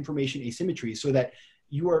remove that information asymmetry so that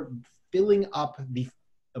you are filling up the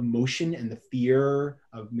emotion and the fear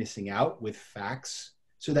of missing out with facts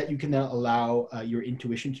so that you can then allow your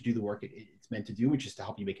intuition to do the work it's meant to do, which is to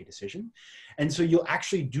help you make a decision. And so you'll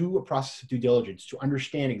actually do a process of due diligence to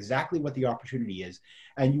understand exactly what the opportunity is,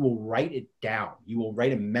 and you will write it down. You will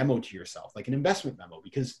write a memo to yourself, like an investment memo,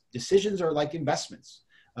 because decisions are like investments.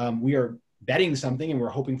 We are betting something and we're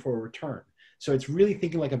hoping for a return. So it's really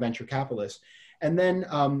thinking like a venture capitalist. And then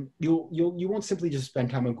you won't simply just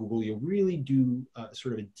spend time on Google. You'll really do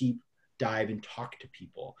sort of a deep dive and talk to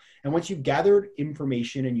people. And once you've gathered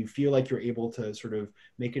information and you feel like you're able to sort of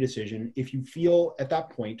make a decision, if you feel at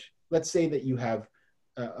that point, let's say that you have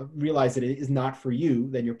realized that it is not for you,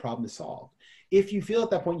 then your problem is solved. If you feel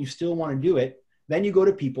at that point you still want to do it, then you go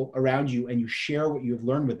to people around you and you share what you have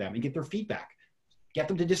learned with them and get their feedback. Get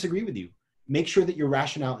them to disagree with you. Make sure that your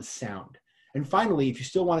rationale is sound. And finally, if you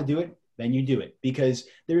still want to do it, then you do it, because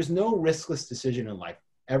there's no riskless decision in life.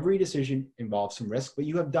 Every decision involves some risk, but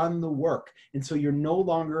you have done the work. And so you're no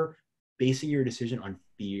longer basing your decision on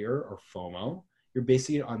fear or FOMO. You're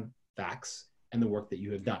basing it on facts and the work that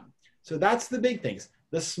you have done. So that's the big things,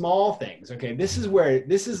 the small things. Okay, this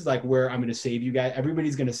is like where I'm going to save you guys.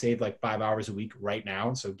 Everybody's going to save like 5 hours a week right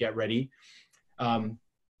now. So get ready.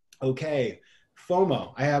 Okay,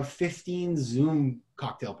 FOMO. I have 15 Zoom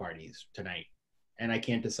cocktail parties tonight and I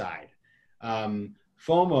can't decide.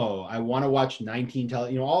 FOMO, I want to watch 19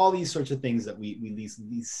 all these sorts of things that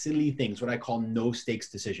these silly things, what I call no stakes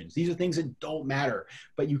decisions. These are things that don't matter,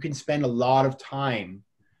 but you can spend a lot of time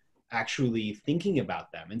actually thinking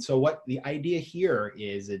about them. And so what the idea here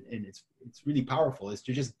is, and it's really powerful, is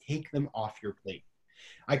to just take them off your plate.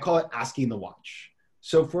 I call it asking the watch.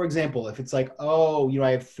 So for example, if it's like, oh, I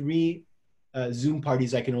have 3 Zoom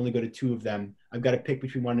parties, I can only go to 2 of them. I've got to pick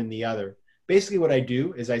between one and the other. Basically what I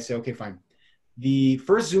do is I say, okay, fine. The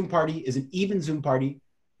first Zoom party is an even Zoom party.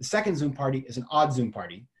 The second Zoom party is an odd Zoom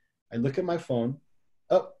party. I look at my phone.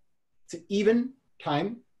 Oh, it's an even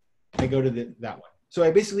time. I go to that one. So I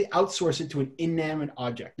basically outsource it to an inanimate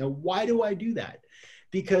object. Now, why do I do that?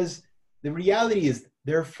 Because the reality is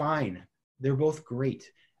they're fine. They're both great.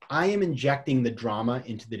 I am injecting the drama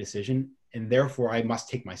into the decision, and therefore I must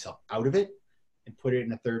take myself out of it and put it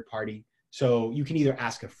in a third party. So you can either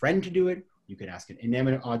ask a friend to do it, you can ask an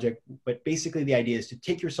inanimate object, but basically the idea is to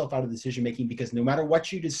take yourself out of decision-making, because no matter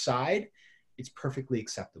what you decide, it's perfectly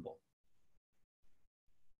acceptable.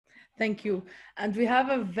 Thank you. And we have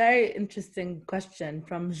a very interesting question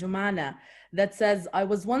from Jumana that says, I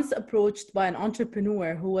was once approached by an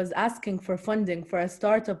entrepreneur who was asking for funding for a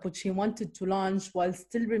startup which he wanted to launch while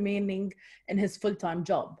still remaining in his full-time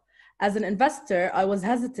job. As an investor, I was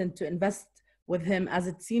hesitant to invest with him as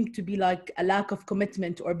it seemed to be like a lack of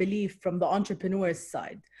commitment or belief from the entrepreneur's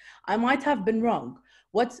side. I might have been wrong.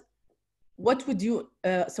 What would you,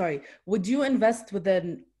 would you invest with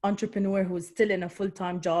an entrepreneur who is still in a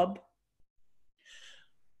full-time job?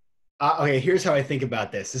 Okay, here's how I think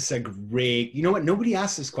about this. This is a great, you know what? Nobody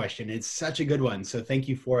asked this question. It's such a good one. So thank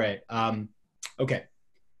you for it. Okay.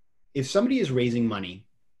 If somebody is raising money,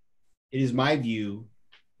 it is my view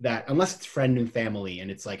that unless it's friend and family and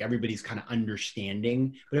it's like everybody's kind of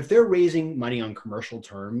understanding, but if they're raising money on commercial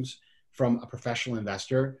terms from a professional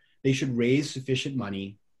investor, they should raise sufficient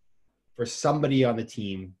money for somebody on the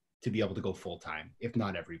team to be able to go full-time, if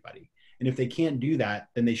not everybody. And if they can't do that,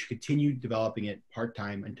 then they should continue developing it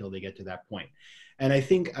part-time until they get to that point. And I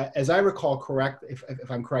think, as I recall correct, if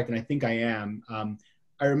I'm correct, and I think I am,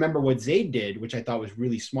 I remember what Zaid did, which I thought was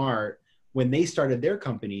really smart, when they started their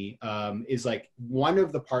company, is like one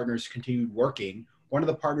of the partners continued working, one of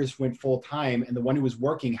the partners went full-time, and the one who was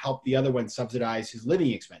working helped the other one subsidize his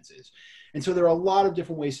living expenses. And so there are a lot of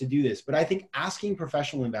different ways to do this, but I think asking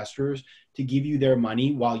professional investors to give you their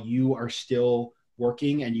money while you are still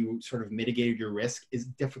working and you sort of mitigated your risk is a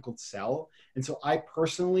difficult sell. And so I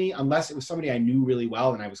personally, unless it was somebody I knew really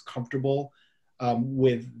well and I was comfortable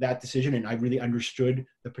with that decision and I really understood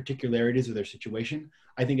the particularities of their situation,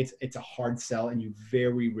 I think it's a hard sell and you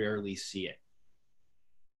very rarely see it.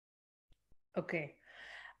 Okay.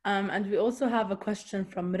 And we also have a question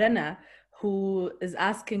from Rena, who is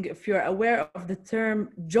asking if you're aware of the term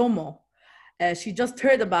JOMO. She just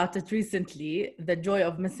heard about it recently, the joy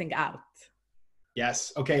of missing out.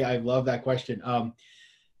 Yes. Okay. I love that question.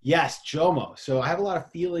 Yes, JOMO. So I have a lot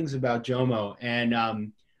of feelings about JOMO, and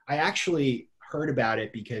I actually heard about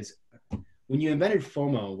it because when you invented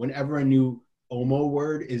FOMO, whenever a new OMO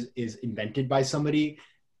word is invented by somebody,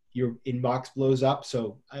 your inbox blows up.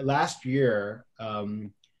 So last year,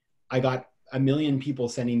 I got 1 million people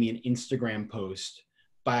sending me an Instagram post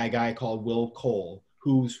by a guy called Will Cole,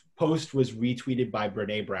 whose post was retweeted by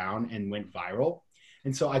Brene Brown and went viral.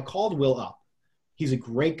 And so I called Will up. He's a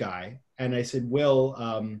great guy. And I said, Will,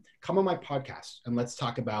 come on my podcast and let's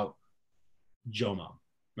talk about JOMO,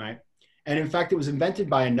 right? And in fact, it was invented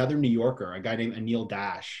by another New Yorker, a guy named Anil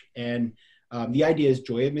Dash. And the idea is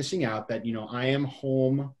joy of missing out, that, you know, I am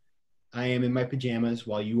home, I am in my pajamas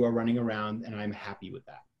while you are running around, and I'm happy with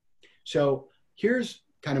that. So here's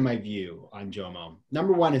kind of my view on JOMO.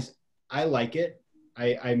 Number one is I like it.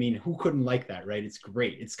 I mean, who couldn't like that, right? It's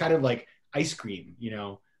great. It's kind of like ice cream, you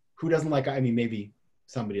know, who doesn't like, I mean, maybe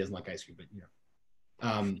somebody doesn't like ice cream, but you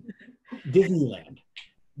know, Disneyland.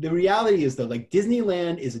 The reality is though, like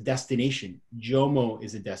Disneyland is a destination. JOMO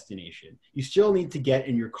is a destination. You still need to get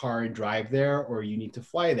in your car and drive there, or you need to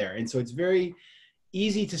fly there. And so it's very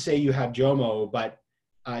easy to say you have JOMO, but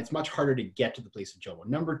it's much harder to get to the place of JOMO.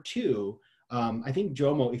 Number two, I think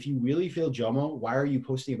JOMO, if you really feel JOMO, why are you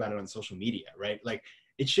posting about it on social media, right? Like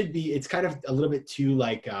it should be, it's kind of a little bit too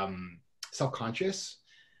like self-conscious.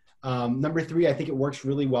 Number three, I think it works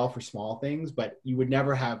really well for small things, but you would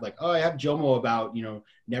never have like, oh, I have JOMO about, you know,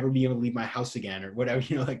 never being able to leave my house again or whatever,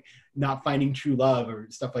 you know, like not finding true love or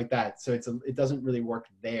stuff like that. So it doesn't really work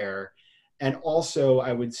there. And also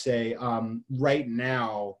I would say right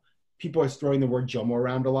now, people are throwing the word JOMO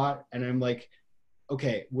around a lot. And I'm like,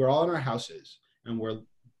 okay, we're all in our houses and we're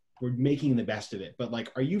making the best of it. But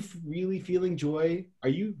like, are you really feeling joy? Are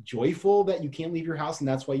you joyful that you can't leave your house and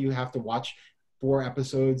that's why you have to watch 4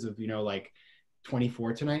 episodes of, you know, like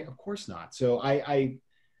 24 tonight? Of course not. So I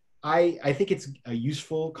think it's a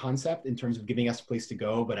useful concept in terms of giving us a place to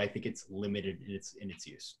go, but I think it's limited in its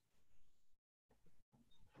use.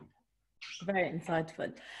 Very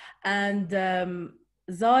insightful. And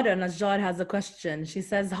Zara Najjar has a question. She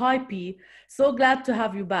says, hi P, so glad to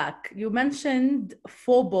have you back. You mentioned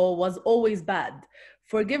FOBO was always bad.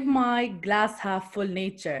 Forgive my glass half full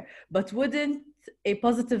nature, but wouldn't a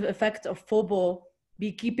positive effect of FOBO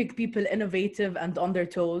be keeping people innovative and on their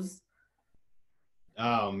toes?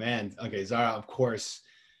 Oh man. Okay, Zara, of course.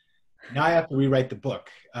 Now I have to rewrite the book.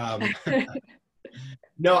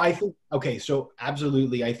 No, I think, okay, so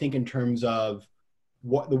absolutely. I think in terms of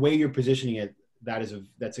what the way you're positioning it, that's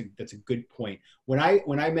a good point. When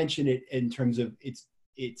I mention it in terms of its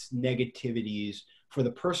negativities, for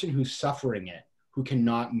the person who's suffering it, who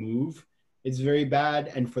cannot move, it's very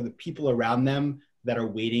bad. And for the people around them that are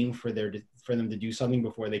waiting for them to do something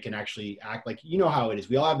before they can actually act, like, you know how it is.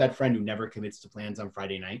 We all have that friend who never commits to plans on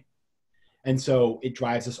Friday night. And so it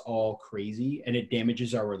drives us all crazy and it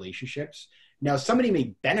damages our relationships. Now, somebody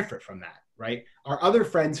may benefit from that, right? Our other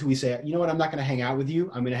friends who we say, you know what, I'm not going to hang out with you.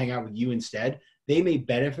 I'm going to hang out with you instead. They may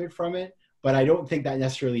benefit from it, but I don't think that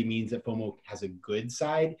necessarily means that FOMO has a good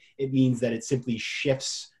side. It means that it simply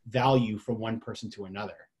shifts value from one person to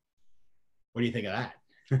another. What do you think of that?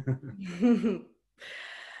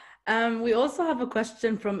 We also have a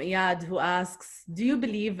question from Iyad who asks, do you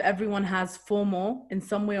believe everyone has FOMO in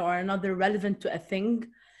some way or another relevant to a thing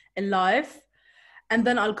in life? And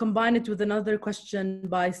then I'll combine it with another question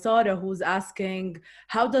by Sarah, who's asking,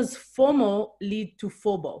 how does FOMO lead to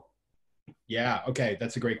FOBO? Yeah, okay,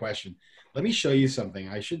 that's a great question. Let me show you something.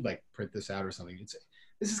 I should like print this out or something.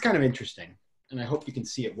 This is kind of interesting, and I hope you can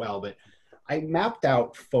see it well, but I mapped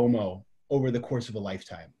out FOMO over the course of a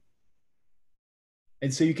lifetime.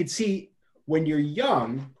 And so you can see when you're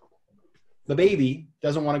young, the baby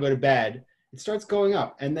doesn't want to go to bed. It starts going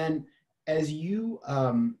up. And then as you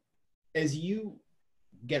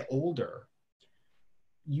get older,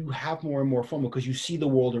 you have more and more FOMO because you see the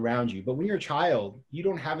world around you. But when you're a child, you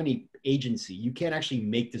don't have any agency. You can't actually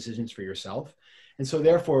make decisions for yourself. And so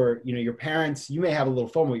therefore, you know, your parents, you may have a little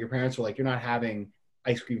FOMO. Your parents are like, you're not having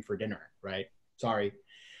ice cream for dinner, right? Sorry.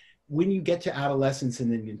 When you get to adolescence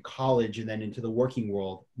and then in college and then into the working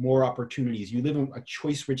world, more opportunities. You live in a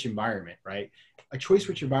choice-rich environment, right? A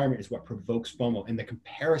choice-rich environment is what provokes FOMO and the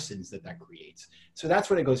comparisons that creates. So that's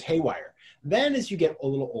when it goes haywire. Then as you get a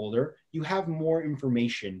little older, you have more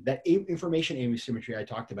information. That information asymmetry I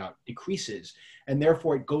talked about decreases, and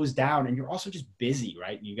therefore it goes down, and you're also just busy,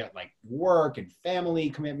 right? You got like work and family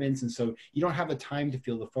commitments, and so you don't have the time to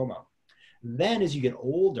feel the FOMO. Then as you get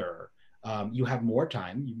older, You have more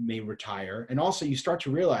time, you may retire. And also you start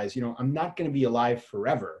to realize, I'm not going to be alive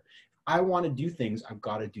forever. I want to do things, I've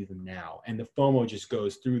got to do them now. And the FOMO just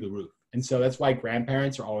goes through the roof. And so that's why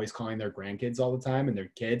grandparents are always calling their grandkids all the time, and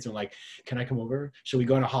their kids are like, can I come over? Should we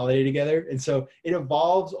go on a holiday together? And so it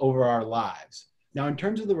evolves over our lives. Now, in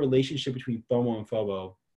terms of the relationship between FOMO and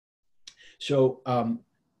FOBO, so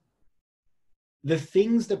the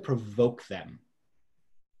things that provoke them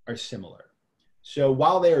are similar. So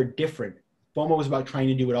while they are different, FOMO is about trying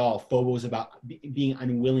to do it all. FOBO is about being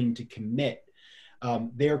unwilling to commit.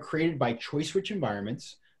 They are created by choice-rich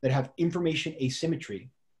environments that have information asymmetry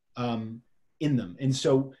in them. And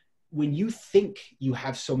so when you think you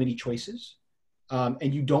have so many choices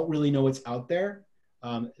and you don't really know what's out there,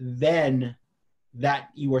 then that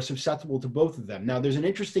you are susceptible to both of them. Now, there's an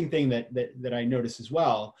interesting thing that I noticed as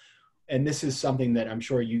well. And this is something that I'm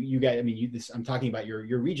sure you guys, I'm talking about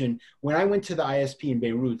your region. When I went to the ISP in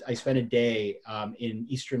Beirut, I spent a day in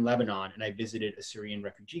Eastern Lebanon, and I visited a Syrian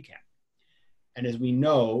refugee camp. And as we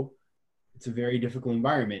know, it's a very difficult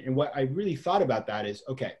environment. And what I really thought about that is,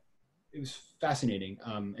 okay, it was fascinating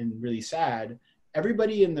and really sad.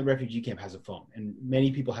 Everybody in the refugee camp has a phone, and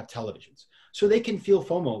many people have televisions. So they can feel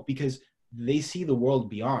FOMO because they see the world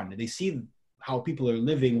beyond. They see how people are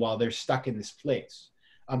living while they're stuck in this place.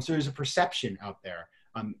 So there's a perception out there,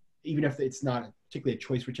 even if it's not particularly a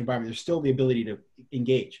choice-rich environment, there's still the ability to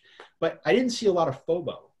engage. But I didn't see a lot of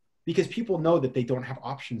FOBO because people know that they don't have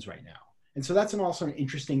options right now. And so that's also an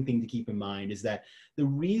interesting thing to keep in mind, is that the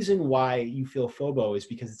reason why you feel FOBO is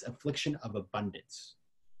because it's affliction of abundance.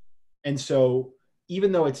 And so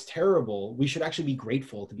even though it's terrible, we should actually be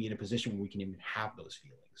grateful to be in a position where we can even have those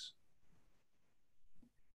feelings.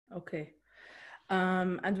 Okay.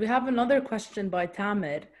 And we have another question by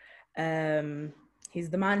Tamer. He's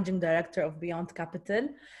the managing director of Beyond Capital.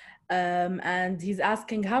 And he's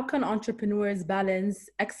asking, how can entrepreneurs balance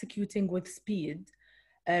executing with speed,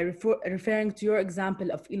 referring to your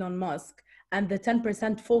example of Elon Musk, and the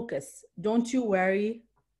 10% focus? Don't you worry?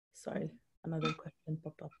 Sorry, another question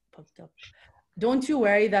popped up. Don't you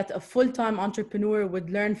worry that a full-time entrepreneur would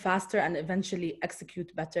learn faster and eventually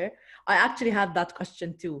execute better? I actually had that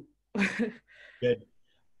question too. Good.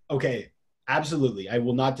 Okay, absolutely. I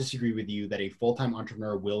will not disagree with you that a full-time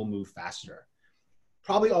entrepreneur will move faster.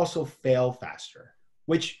 Probably also fail faster,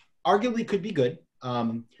 which arguably could be good.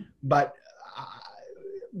 But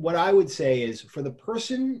what I would say is, for the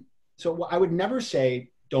person, so I would never say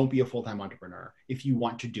don't be a full-time entrepreneur if you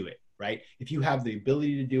want to do it, right? If you have the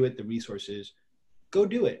ability to do it, the resources, go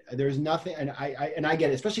do it. There's nothing, and I get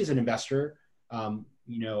it, especially as an investor. I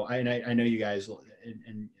know you guys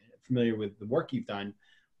and familiar with the work you've done,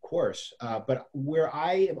 of course. But where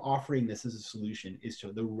I am offering this as a solution is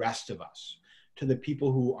to the rest of us, to the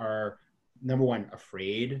people who are, number one,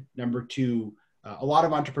 afraid. Number two, a lot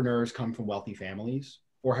of entrepreneurs come from wealthy families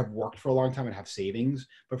or have worked for a long time and have savings.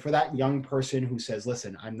 But for that young person who says,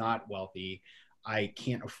 listen, I'm not wealthy, I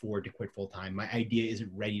can't afford to quit full time, my idea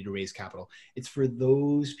isn't ready to raise capital. It's for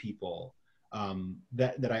those people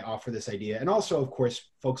that I offer this idea. And also, of course,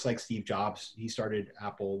 folks like Steve Jobs. He started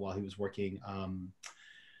Apple while he was working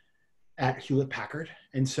at Hewlett Packard.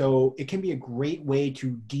 And so it can be a great way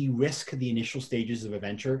to de-risk the initial stages of a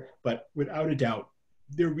venture. But without a doubt,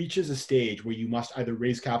 there reaches a stage where you must either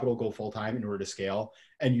raise capital, go full time in order to scale.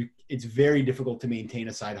 And it's very difficult to maintain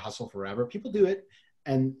a side hustle forever. People do it.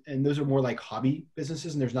 And those are more like hobby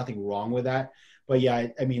businesses, and there's nothing wrong with that. But yeah,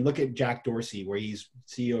 I mean, look at Jack Dorsey, where he's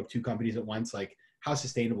CEO of 2 companies at once. Like, how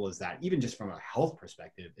sustainable is that? Even just from a health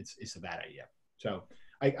perspective, it's a bad idea. So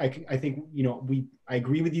I think, I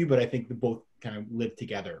agree with you, but I think they both kind of live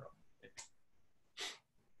together.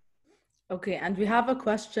 Okay, and we have a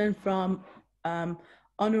question from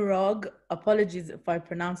Anurag. Apologies if I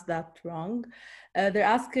pronounced that wrong. They're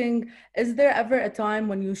asking, is there ever a time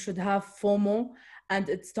when you should have FOMO and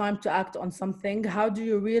it's time to act on something? How do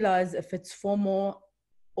you realize if it's FOMO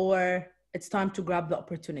or it's time to grab the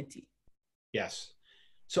opportunity? Yes.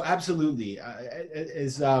 So absolutely.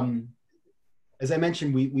 As I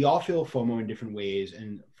mentioned, we all feel FOMO in different ways.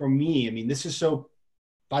 And for me, I mean, this is so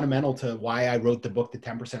fundamental to why I wrote the book, The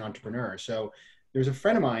 10% Entrepreneur. So there's a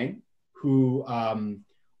friend of mine who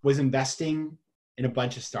was investing in a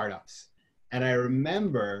bunch of startups. And I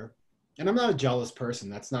remember, and I'm not a jealous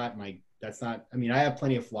person. I mean, I have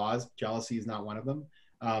plenty of flaws. Jealousy is not one of them.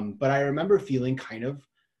 But I remember feeling kind of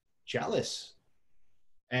jealous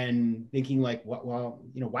and thinking like,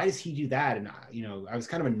 why does he do that? And, I was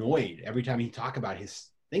kind of annoyed every time he talked about his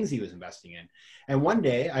things he was investing in. And one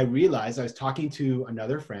day I realized, I was talking to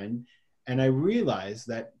another friend, and I realized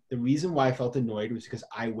that the reason why I felt annoyed was because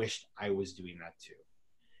I wished I was doing that too.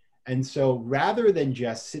 And so rather than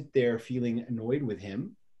just sit there feeling annoyed with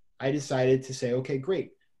him, I decided to say, okay,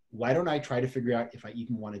 great. Why don't I try to figure out if I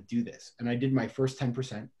even want to do this? And I did my first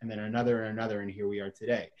 10% and then another and another, and here we are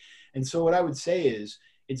today. And so what I would say is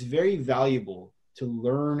it's very valuable to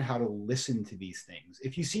learn how to listen to these things.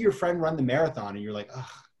 If you see your friend run the marathon and you're like,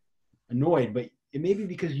 ugh, annoyed, but it may be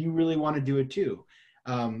because you really want to do it too.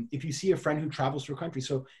 If you see a friend who travels to a country,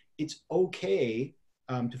 so it's okay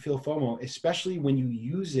to feel FOMO, especially when you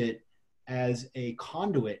use it as a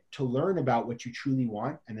conduit to learn about what you truly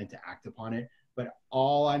want and then to act upon it. But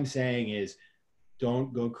all I'm saying is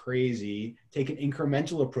don't go crazy. Take an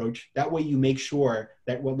incremental approach. That way you make sure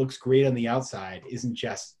that what looks great on the outside isn't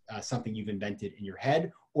just something you've invented in your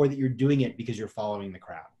head, or that you're doing it because you're following the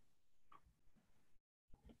crowd.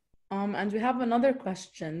 And we have another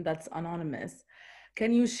question that's anonymous.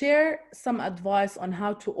 Can you share some advice on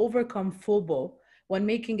how to overcome FOBO when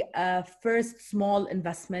making a first small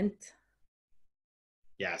investment?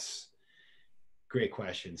 Yes, great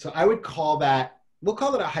question. So I would call that, we'll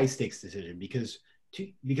call it a high stakes decision because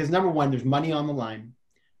number one, there's money on the line.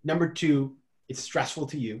 Number two, it's stressful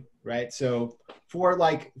to you, right? So for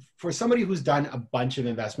somebody who's done a bunch of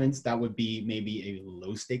investments, that would be maybe a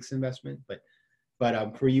low stakes investment, but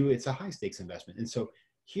for you, it's a high stakes investment. And so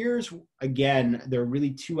here's, again, there are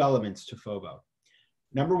really two elements to FOBO.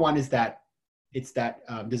 Number one is that it's that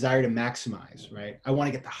desire to maximize, right? I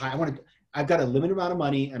want to get I've got a limited amount of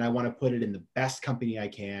money and I want to put it in the best company I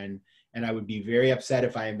can. And I would be very upset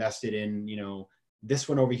if I invested in, this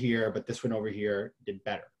one over here, but this one over here did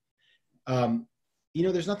better.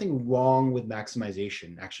 There's nothing wrong with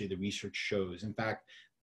maximization. Actually, the research shows. In fact,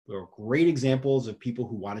 there are great examples of people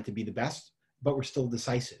who wanted to be the best, but were still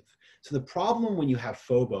decisive. So the problem when you have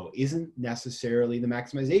FOBO isn't necessarily the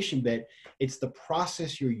maximization bit, it's the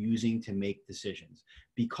process you're using to make decisions.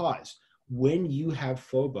 Because when you have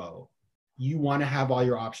FOBO, you want to have all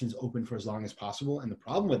your options open for as long as possible. And the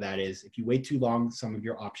problem with that is if you wait too long, some of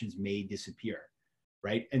your options may disappear,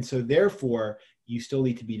 right? And so therefore, you still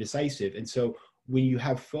need to be decisive. And so when you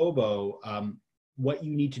have FOBO, what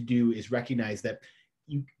you need to do is recognize that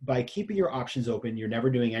by keeping your options open, you're never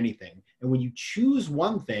doing anything. And when you choose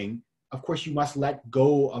one thing, of course, you must let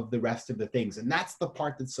go of the rest of the things. And that's the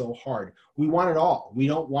part that's so hard. We want it all. We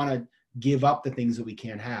don't want to give up the things that we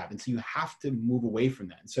can't have. And so you have to move away from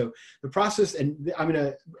that. And so the process, and I'm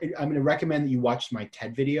going to recommend that you watch my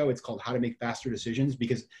TED video. It's called How to Make Faster Decisions,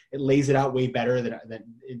 because it lays it out way better than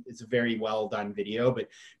it's a very well done video. But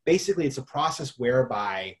basically it's a process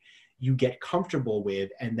whereby you get comfortable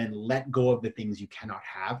with and then let go of the things you cannot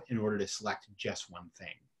have in order to select just one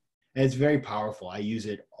thing. And it's very powerful. I use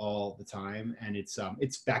it all the time, and it's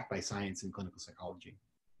backed by science and clinical psychology.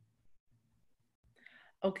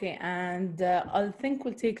 Okay, and I think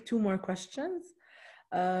we'll take two more questions.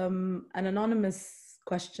 An anonymous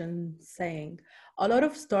question saying, a lot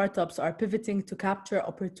of startups are pivoting to capture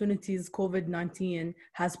opportunities COVID-19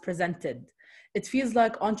 has presented. It feels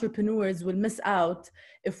like entrepreneurs will miss out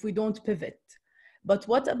if we don't pivot. But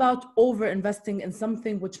what about over-investing in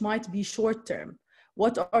something which might be short-term?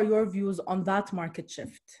 What are your views on that market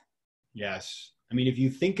shift? Yes. I mean, if you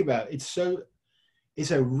think about it,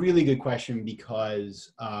 it's a really good question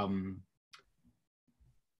because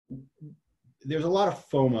there's a lot of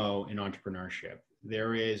FOMO in entrepreneurship.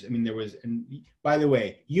 And by the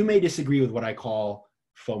way, you may disagree with what I call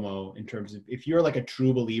FOMO in terms of if you're like a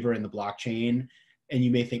true believer in the blockchain, and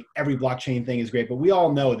you may think every blockchain thing is great, but we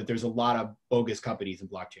all know that there's a lot of bogus companies in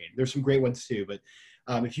blockchain. There's some great ones too, but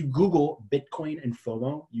if you Google Bitcoin and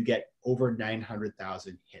FOMO, you get over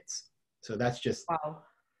 900,000 hits. So that's just, wow.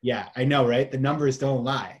 Yeah, I know, right? The numbers don't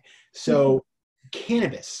lie. So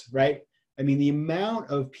cannabis, right? I mean, the amount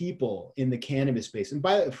of people in the cannabis space, and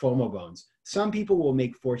by the FOMO bones, some people will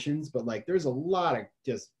make fortunes, but there's a lot of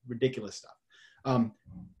just ridiculous stuff.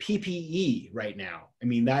 PPE right now, I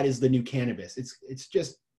mean, that is the new cannabis. It's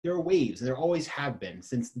just, there are waves, and there always have been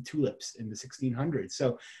since the tulips in the 1600s.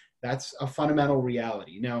 So that's a fundamental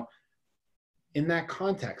reality. Now, in that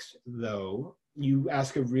context, though, you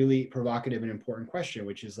ask a really provocative and important question,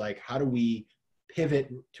 which is how do we pivot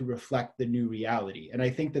to reflect the new reality? And I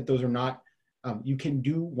think that those are not, you can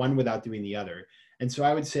do one without doing the other. And so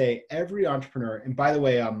I would say every entrepreneur, and by the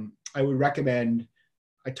way, I would recommend,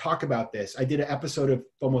 I talk about this. I did an episode of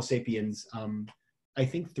FOMO Sapiens, I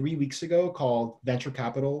think 3 weeks ago, called Venture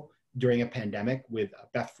Capital During a Pandemic, with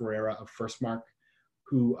Beth Ferreira of Firstmark,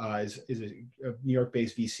 who is a New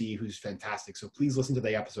York-based VC who's fantastic. So please listen to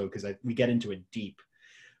the episode because we get into it deep.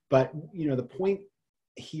 But the point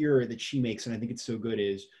here that she makes, and I think it's so good,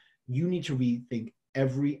 is you need to rethink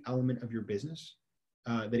every element of your business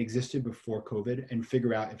that existed before COVID and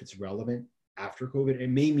figure out if it's relevant after COVID. It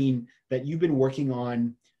may mean that you've been working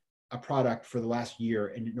on a product for the last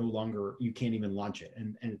year and it no longer, you can't even launch it,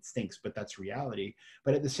 and it stinks, but that's reality.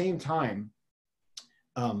 But at the same time,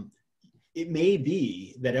 it may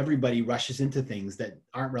be that everybody rushes into things that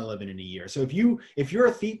aren't relevant in a year. So if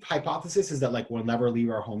your hypothesis is that like we'll never leave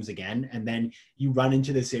our homes again, and then you run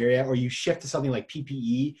into this area, or you shift to something like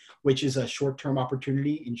PPE, which is a short-term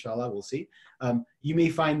opportunity, inshallah, we'll see. You may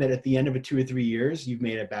find that at the end of 2 or 3 years, you've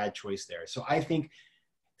made a bad choice there. So I think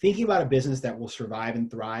thinking about a business that will survive and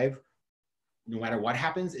thrive, no matter what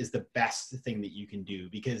happens, is the best thing that you can do.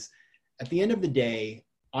 Because at the end of the day,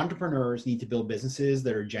 entrepreneurs need to build businesses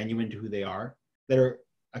that are genuine to who they are, that are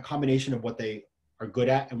a combination of what they are good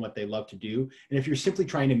at and what they love to do. And if you're simply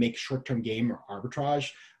trying to make short-term game or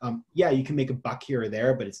arbitrage, yeah, you can make a buck here or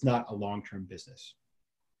there, but it's not a long-term business.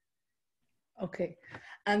 Okay.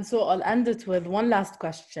 And so I'll end it with one last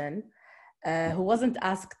question, who wasn't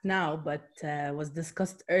asked now, but was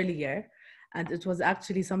discussed earlier. And it was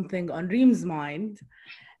actually something on Reem's mind.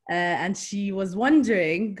 And she was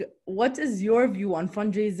wondering, what is your view on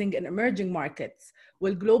fundraising in emerging markets?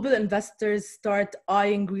 Will global investors start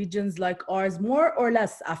eyeing regions like ours more or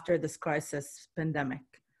less after this crisis pandemic?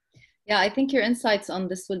 Yeah, I think your insights on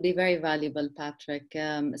this will be very valuable, Patrick,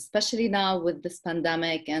 especially now with this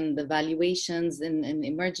pandemic and the valuations in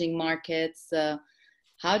emerging markets.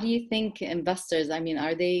 How do you think investors, I mean,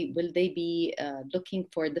 will they be looking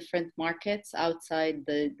for different markets outside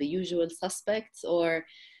the usual suspects, or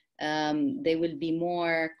they will be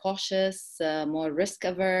more cautious, more risk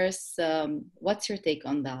averse? What's your take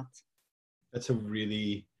on that? That's a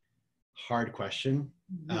really hard question.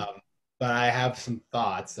 But I have some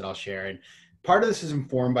thoughts that I'll share. And part of this is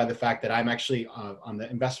informed by the fact that I'm actually on the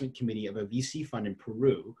investment committee of a VC fund in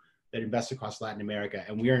Peru that invests across Latin America.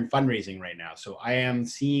 And we are in fundraising right now. So I am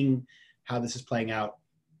seeing how this is playing out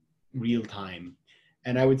real time.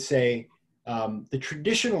 And I would say the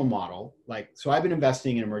traditional model, so I've been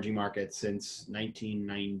investing in emerging markets since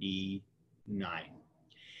 1999.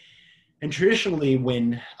 And traditionally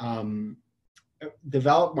when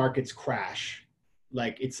developed markets crash,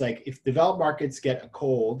 it's like if developed markets get a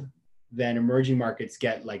cold, then emerging markets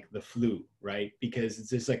get like the flu, right? Because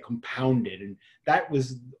it's just like compounded, and that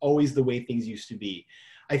was always the way things used to be.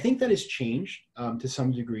 I think that has changed to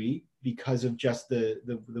some degree because of just the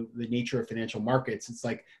nature of financial markets. It's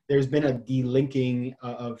like there's been a delinking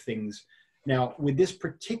of things. Now, with this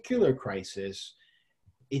particular crisis,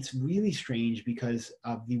 it's really strange because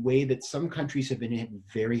of the way that some countries have been hit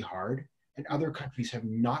very hard and other countries have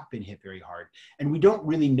not been hit very hard. And we don't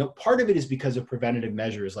really know. Part of it is because of preventative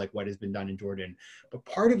measures like what has been done in Jordan. But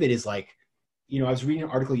part of it is like, I was reading an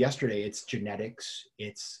article yesterday, it's genetics,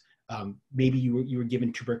 it's maybe you were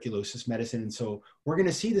given tuberculosis medicine. And so we're going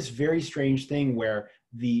to see this very strange thing where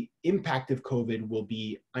the impact of COVID will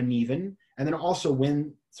be uneven. And then also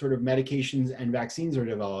when sort of medications and vaccines are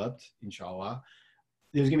developed, inshallah,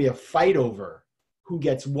 there's going to be a fight over who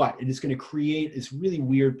gets what, and it's going to create this really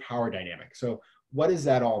weird power dynamic. So what does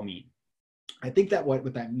that all mean? I think that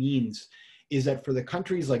what that means is that for the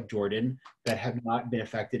countries like Jordan that have not been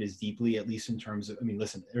affected as deeply, at least in terms of,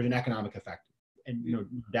 listen, there's an economic effect, and no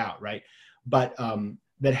doubt, right? But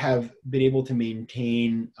that have been able to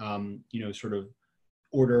maintain, sort of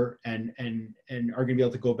order and are going to be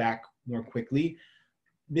able to go back more quickly.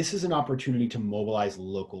 This is an opportunity to mobilize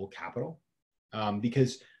local capital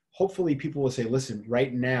because hopefully people will say, listen,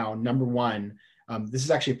 right now, number one, this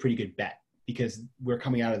is actually a pretty good bet because we're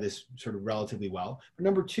coming out of this sort of relatively well. But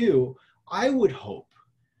number two, I would hope,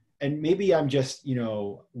 and maybe I'm just,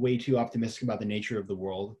 way too optimistic about the nature of the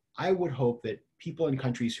world. I would hope that people in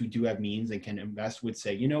countries who do have means and can invest would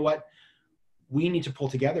say, you know what, we need to pull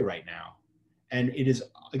together right now. And it is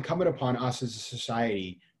incumbent upon us as a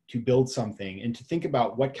society to build something and to think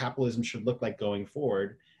about what capitalism should look like going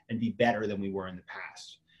forward and be better than we were in the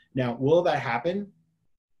past. Now, will that happen?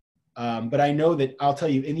 But I know that, I'll tell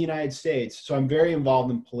you, in the United States, so I'm very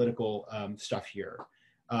involved in political stuff here.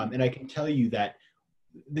 And I can tell you that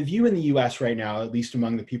the view in the US right now, at least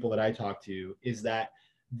among the people that I talk to, is that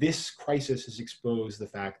this crisis has exposed the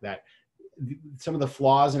fact that some of the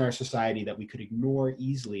flaws in our society that we could ignore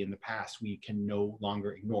easily in the past, we can no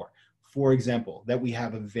longer ignore. For example, that we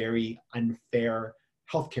have a very unfair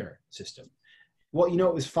healthcare system. Well,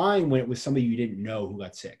 it was fine when it was somebody you didn't know who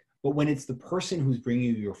got sick. But when it's the person who's bringing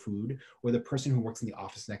you your food or the person who works in the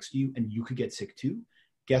office next to you and you could get sick too,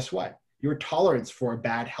 guess what? Your tolerance for a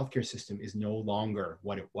bad healthcare system is no longer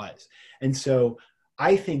what it was. And so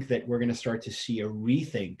I think that we're going to start to see a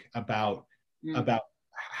rethink about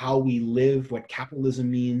how we live, what capitalism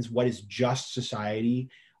means, what is just society.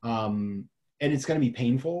 And it's going to be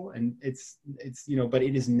painful, and it's, but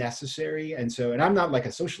it is necessary. And so, and I'm not like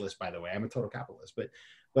a socialist, by the way, I'm a total capitalist, but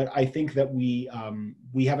I think that we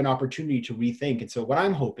have an opportunity to rethink. And so what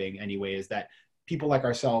I'm hoping anyway, is that people like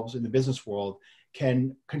ourselves in the business world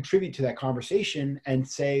can contribute to that conversation and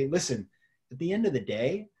say, listen, at the end of the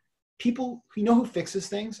day, people, who fixes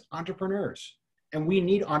things? Entrepreneurs. And we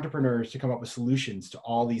need entrepreneurs to come up with solutions to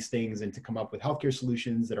all these things, and to come up with healthcare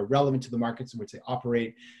solutions that are relevant to the markets in which they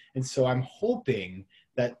operate. And so I'm hoping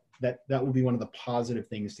that will be one of the positive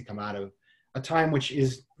things to come out of a time which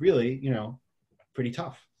is really, pretty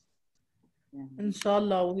tough.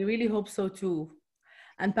 Inshallah, we really hope so too.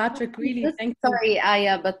 And Patrick, really, thank you. Sorry,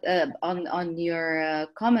 Aya, but on your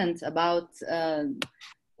comment about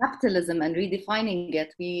capitalism and redefining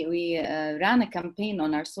it, we ran a campaign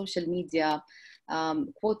on our social media,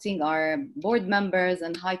 quoting our board members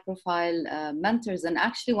and high-profile mentors. And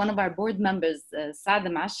actually, one of our board members, Saad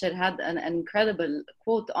Mashir, had an incredible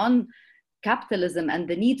quote on capitalism and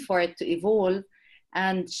the need for it to evolve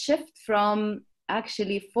and shift from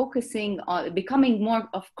actually focusing on becoming more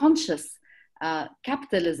of conscious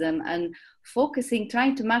capitalism, and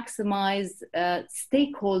trying to maximize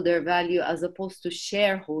stakeholder value as opposed to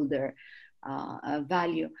shareholder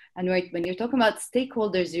value. And when you're talking about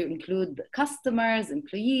stakeholders, you include customers,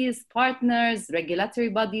 employees, partners, regulatory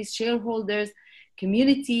bodies, shareholders,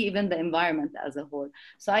 community, even the environment as a whole.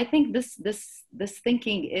 So I think this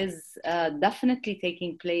thinking is definitely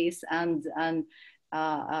taking place, and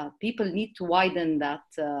people need to widen that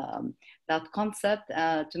concept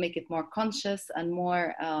to make it more conscious and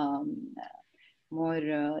more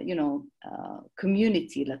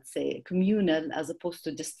community, let's say, communal, as opposed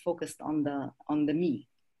to just focused on the me.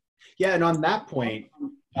 Yeah, and on that point,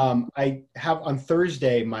 I have on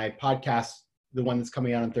Thursday my podcast, the one that's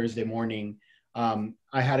coming out on Thursday morning.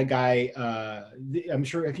 I had a guy. I'm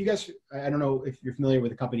sure if you guys, I don't know if you're familiar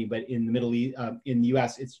with the company, but in the Middle East, in the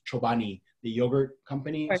U.S., it's Chobani, the yogurt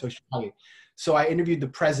company. Right. So I interviewed the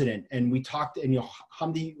president, and we talked, and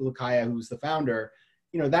Hamdi Lukaya, who's the founder,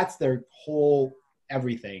 that's their whole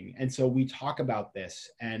everything. And so we talk about this,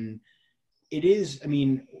 and it is,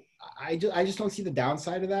 I just don't see the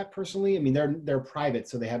downside of that personally. They're private,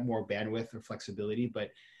 so they have more bandwidth or flexibility,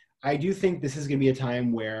 but I do think this is going to be a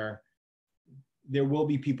time where there will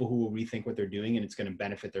be people who will rethink what they're doing, and it's going to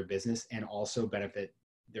benefit their business and also benefit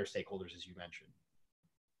their stakeholders, as you mentioned.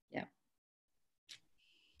 Yeah.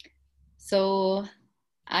 So,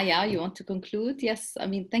 Aya, you want to conclude? Yes.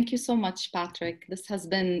 Thank you so much, Patrick. This has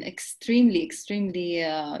been extremely, extremely,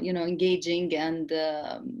 engaging and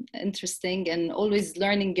interesting, and always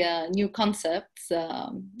learning new concepts.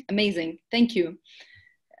 Amazing. Thank you.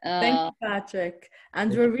 Thank you, Patrick. And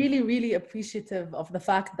we're really, really appreciative of the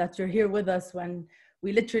fact that you're here with us when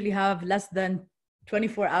we literally have less than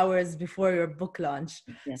 24 hours before your book launch.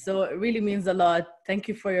 Yes. So it really means a lot. Thank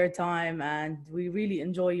you for your time, and we really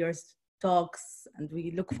enjoy your talks, and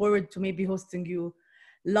we look forward to maybe hosting you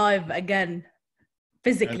live again,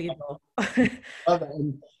 physically though.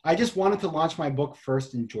 And I just wanted to launch my book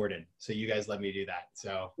first in Jordan, so you guys let me do that.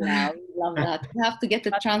 So yeah, we love that. You have to get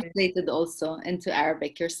it translated also into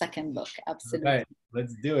Arabic, your second book. Absolutely. Okay,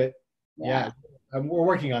 let's do it. Yeah. We're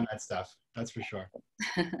working on that stuff, that's for sure.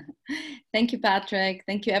 Thank you, Patrick.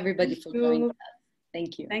 Thank you, everybody, for joining us.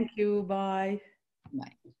 Thank you. Thank you. Bye.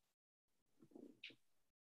 Bye.